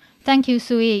Tianlu. Thank you,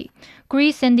 Sui.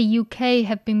 Greece and the UK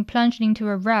have been plunged into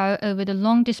a row over the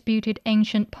long-disputed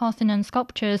ancient Parthenon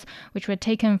sculptures, which were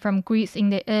taken from Greece in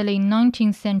the early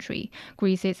 19th century.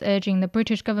 Greece is urging the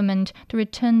British government to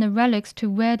return the relics to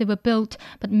where they were built,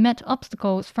 but met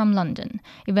obstacles from London.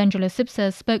 Evangelos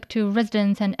Ipsos spoke to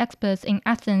residents and experts in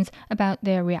Athens about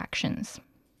their reactions.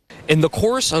 In the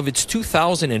course of its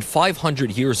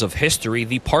 2,500 years of history,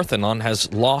 the Parthenon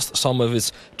has lost some of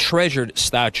its treasured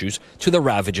statues to the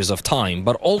ravages of time,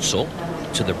 but also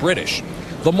to the British.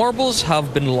 The marbles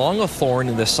have been long a thorn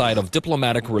in the side of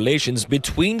diplomatic relations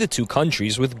between the two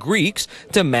countries, with Greeks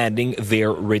demanding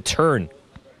their return.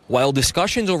 While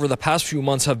discussions over the past few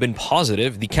months have been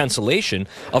positive, the cancellation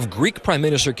of Greek Prime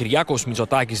Minister Kyriakos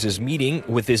Mitsotakis' meeting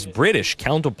with his British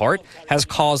counterpart has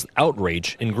caused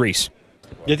outrage in Greece.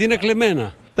 They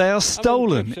are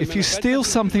stolen. If you steal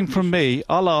something from me,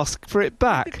 I'll ask for it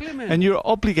back, and you're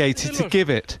obligated to give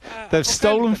it. They've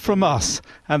stolen from us,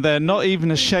 and they're not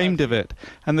even ashamed of it,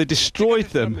 and they destroyed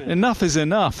them. Enough is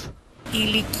enough.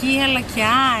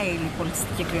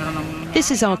 This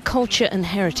is our culture and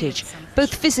heritage,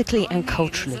 both physically and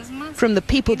culturally, from the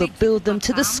people that build them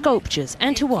to the sculptures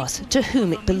and to us, to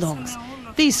whom it belongs.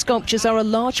 These sculptures are a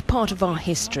large part of our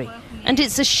history, and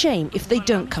it's a shame if they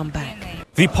don't come back.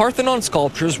 The Parthenon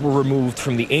sculptures were removed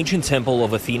from the ancient temple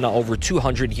of Athena over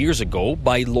 200 years ago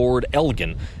by Lord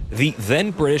Elgin, the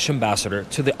then British ambassador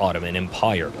to the Ottoman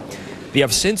Empire. They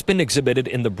have since been exhibited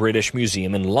in the British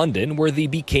Museum in London, where they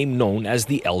became known as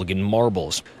the Elgin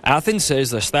Marbles. Athens says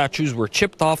the statues were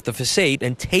chipped off the facade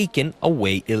and taken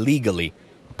away illegally.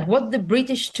 What the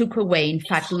British took away, in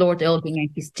fact, Lord Elgin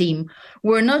and his team,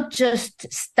 were not just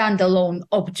standalone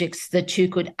objects that you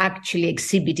could actually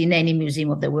exhibit in any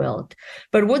museum of the world,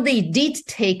 but what they did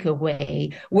take away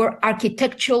were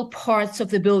architectural parts of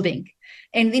the building.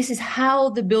 And this is how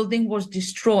the building was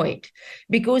destroyed,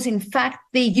 because in fact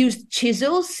they used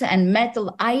chisels and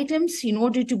metal items in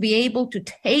order to be able to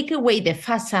take away the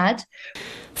facade.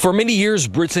 For many years,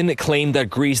 Britain claimed that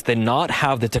Greece did not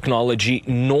have the technology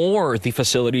nor the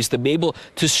facilities to be able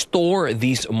to store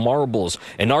these marbles,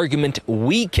 an argument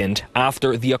weakened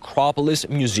after the Acropolis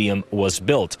Museum was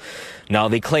built. Now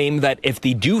they claim that if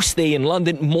they do stay in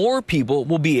London, more people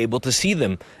will be able to see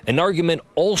them, an argument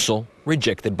also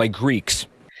rejected by Greeks.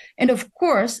 And of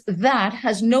course, that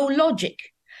has no logic.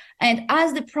 And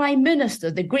as the Prime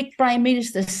Minister, the Greek Prime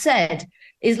Minister said,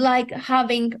 is like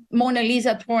having Mona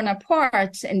Lisa torn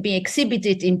apart and being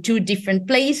exhibited in two different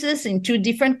places, in two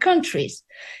different countries.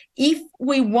 If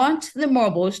we want the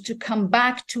marbles to come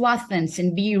back to Athens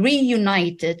and be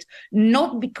reunited,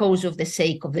 not because of the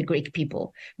sake of the Greek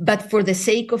people, but for the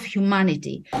sake of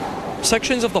humanity.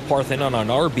 Sections of the Parthenon are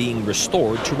now being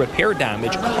restored to repair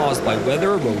damage caused by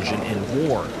weather erosion and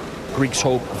war. Greeks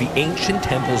hope the ancient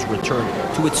temple's return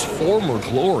to its former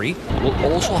glory will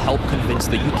also help convince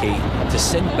the UK to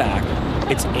send back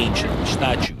its ancient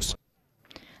statues.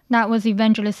 That was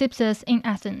Evangelos Ipsos in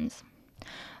Athens.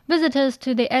 Visitors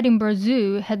to the Edinburgh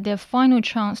Zoo had their final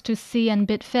chance to see and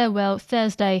bid farewell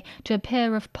Thursday to a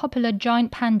pair of popular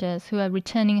giant pandas who are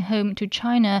returning home to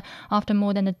China after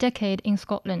more than a decade in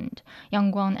Scotland.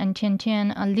 Yang Guang and Tian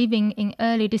Tian are leaving in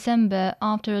early December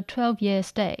after a 12-year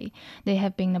stay. They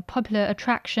have been a popular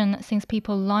attraction since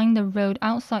people lined the road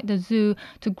outside the zoo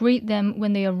to greet them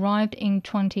when they arrived in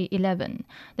 2011.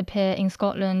 The pair in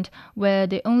Scotland were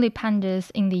the only pandas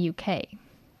in the UK.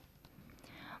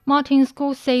 Martin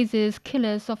Scorsese's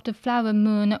Killers of the Flower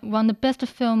Moon won the Best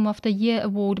Film of the Year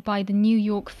award by the New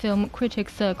York Film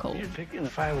Critics Circle. You're picking a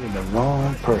fight with the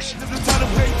wrong person.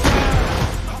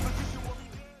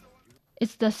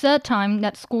 It's the third time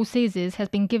that Scorsese has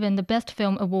been given the Best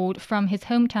Film Award from his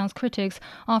hometown's critics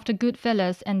after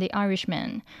Goodfellas and The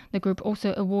Irishman. The group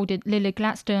also awarded Lily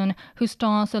Gladstone, who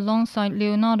stars alongside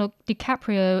Leonardo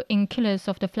DiCaprio in Killers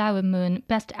of the Flower Moon,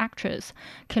 Best Actress.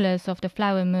 Killers of the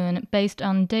Flower Moon, based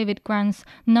on David Grant's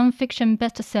non-fiction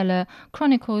bestseller,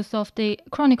 chronicles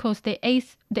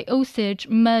the Osage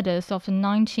murders of the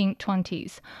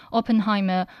 1920s.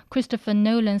 Oppenheimer, Christopher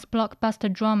Nolan's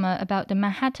blockbuster drama about the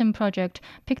Manhattan Project,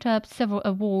 picked up several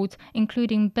awards,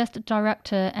 including Best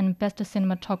Director and Best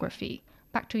Cinematography.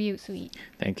 Back to you, Sui.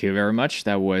 Thank you very much.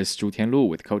 That was Zhu Tianlu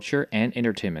with culture and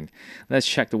entertainment. Let's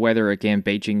check the weather again.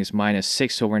 Beijing is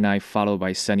 -6 overnight, followed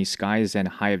by sunny skies and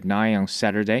a high of 9 on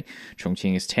Saturday.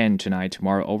 Chongqing is 10 tonight,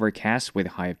 tomorrow overcast with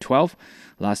a high of 12.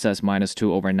 Lhasa is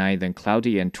 -2 overnight, then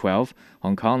cloudy and 12.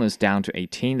 Hong Kong is down to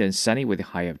 18, then sunny with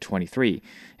a high of 23.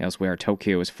 Elsewhere,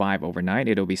 Tokyo is 5 overnight.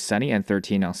 It'll be sunny and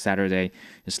 13 on Saturday.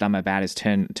 Islamabad is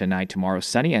 10 tonight, tomorrow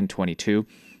sunny and 22.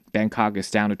 Bangkok is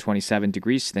down to 27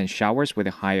 degrees, then showers with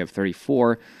a high of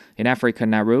 34. In Africa,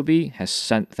 Nairobi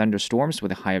has thunderstorms with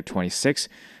a high of 26.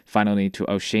 Finally, to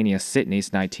Oceania, Sydney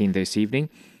is 19 this evening,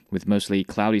 with mostly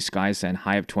cloudy skies and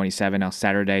high of 27 on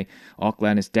Saturday.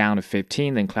 Auckland is down to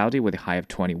 15, then cloudy with a high of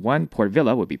 21. Port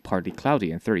Vila will be partly cloudy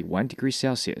and 31 degrees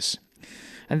Celsius.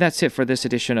 And that's it for this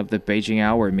edition of the Beijing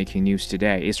Hour. Making news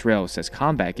today, Israel says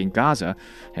comeback in Gaza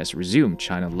has resumed.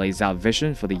 China lays out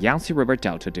vision for the Yangtze River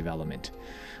Delta development.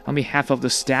 On behalf of the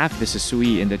staff, this is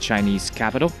Sui in the Chinese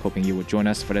capital, hoping you will join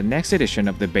us for the next edition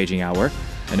of the Beijing Hour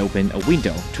and open a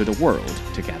window to the world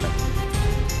together.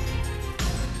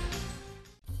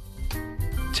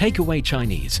 Takeaway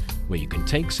Chinese, where you can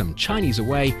take some Chinese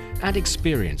away and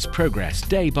experience progress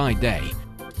day by day.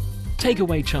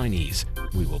 Takeaway Chinese,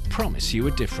 we will promise you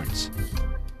a difference.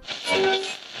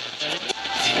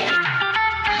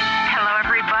 Hello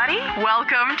everybody,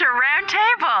 welcome to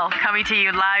Roundtable, coming to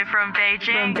you live from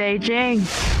Beijing.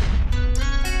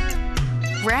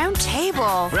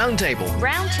 Roundtable.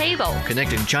 Roundtable.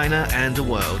 Connecting China and the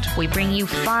world. We bring you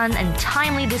fun and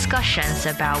timely discussions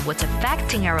about what's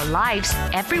affecting our lives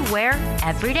everywhere,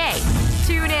 every day.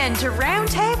 Tune in to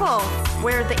Roundtable,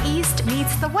 where the East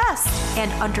meets the West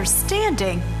and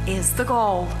understanding is the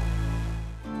goal.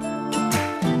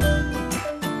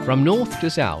 From north to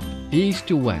south, east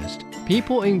to west,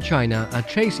 people in China are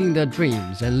chasing their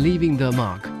dreams and leaving their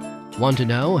mark. Want to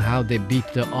know how they beat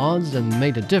the odds and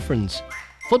made a difference?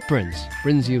 Footprints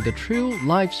brings you the true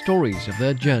life stories of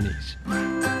their journeys.